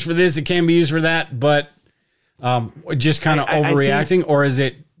be used for this, it can be used for that, but just kind of overreacting, or is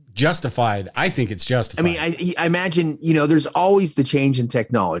it justified? I think it's justified. I mean, I imagine, there's always the change in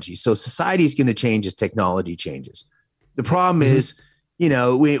technology. So society is going to change as technology changes. The problem is,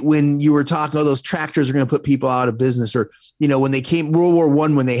 when you were talking, those tractors are going to put people out of business, or, when they came World War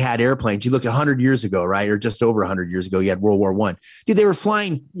I, when they had airplanes, you look 100 years ago, right? Or just over 100 years ago, you had World War I. Dude, they were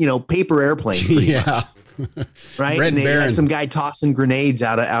flying, paper airplanes. Pretty much, right. And they had some guy tossing grenades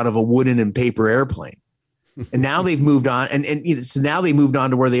out of a wooden and paper airplane. And now they've moved on, and so now they moved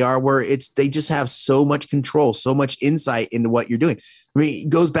on to where they are, where they just have so much control, so much insight into what you're doing. I mean, it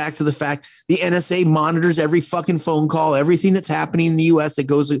goes back to the fact the NSA monitors every fucking phone call, everything that's happening in the U.S.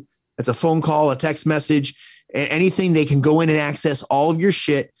 that's a phone call, a text message, anything. They can go in and access all of your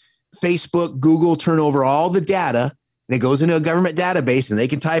shit. Facebook, Google turn over all the data, and it goes into a government database, and they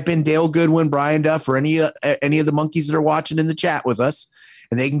can type in Dale Goodwin, Brian Duff, or any of the monkeys that are watching in the chat with us.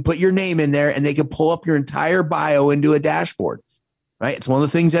 And they can put your name in there, and they can pull up your entire bio into a dashboard, right? It's one of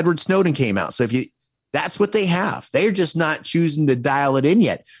the things Edward Snowden came out. So that's what they have. They're just not choosing to dial it in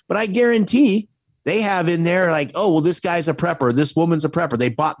yet. But I guarantee they have in there like, oh, well, this guy's a prepper. This woman's a prepper. They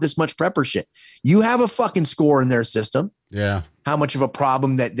bought this much prepper shit. You have a fucking score in their system. Yeah. How much of a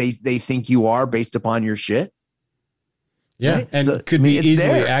problem that they think you are based upon your shit. Yeah. Right? And so, could be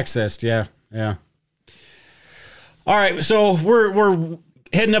easily accessed. Yeah. Yeah. All right. So we're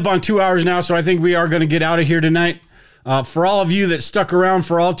heading up on 2 hours now, so I think we are going to get out of here tonight. For all of you that stuck around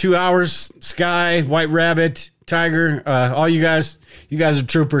for all 2 hours, Sky, White Rabbit, Tiger, all you guys are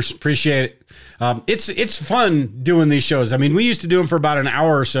troopers. Appreciate it. It's fun doing these shows. I mean, we used to do them for about an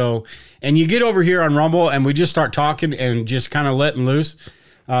hour or so, and you get over here on Rumble and we just start talking and just kind of letting loose.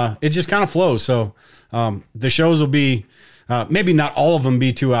 It just kind of flows. So the shows will be, maybe not all of them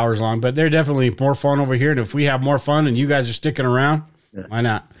be 2 hours long, but they're definitely more fun over here. And if we have more fun and you guys are sticking around, why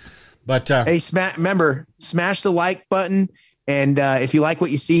not? But hey, remember, smash the like button. And if you like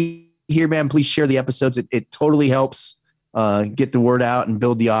what you see here, man, please share the episodes. It totally helps get the word out and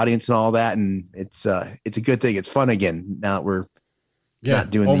build the audience and all that. And it's a good thing. It's fun again now that we're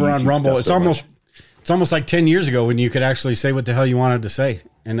not doing over the on YouTube Rumble. stuff It's almost like 10 years ago when you could actually say what the hell you wanted to say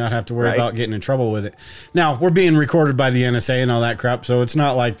and not have to worry about getting in trouble with it. Now, we're being recorded by the NSA and all that crap, so it's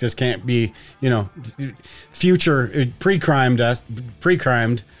not like this can't be, future pre-crimed,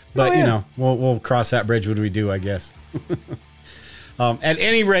 but we'll cross that bridge when we do, I guess. At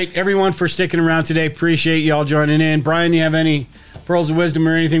any rate, everyone for sticking around today. Appreciate y'all joining in. Brian, you have any pearls of wisdom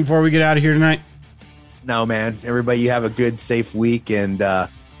or anything before we get out of here tonight? No, man. Everybody, you have a good, safe week, and don't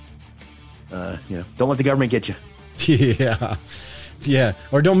let the government get you. Yeah.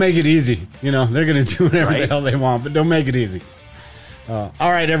 Or don't make it easy. They're going to do whatever the hell they want, but don't make it easy. All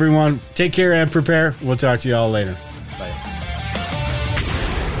right, everyone. Take care and prepare. We'll talk to you all later. Bye.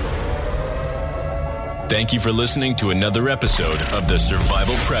 Thank you for listening to another episode of The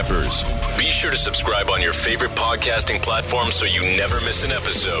Survival Preppers. Be sure to subscribe on your favorite podcasting platform so you never miss an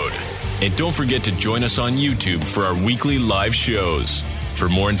episode. And don't forget to join us on YouTube for our weekly live shows. For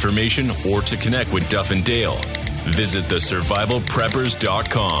more information or to connect with Duff and Dale, visit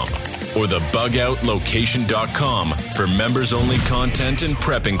thesurvivalpreppers.com or thebugOutlocation.com for members-only content and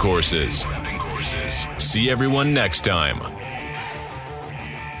prepping courses. See everyone next time.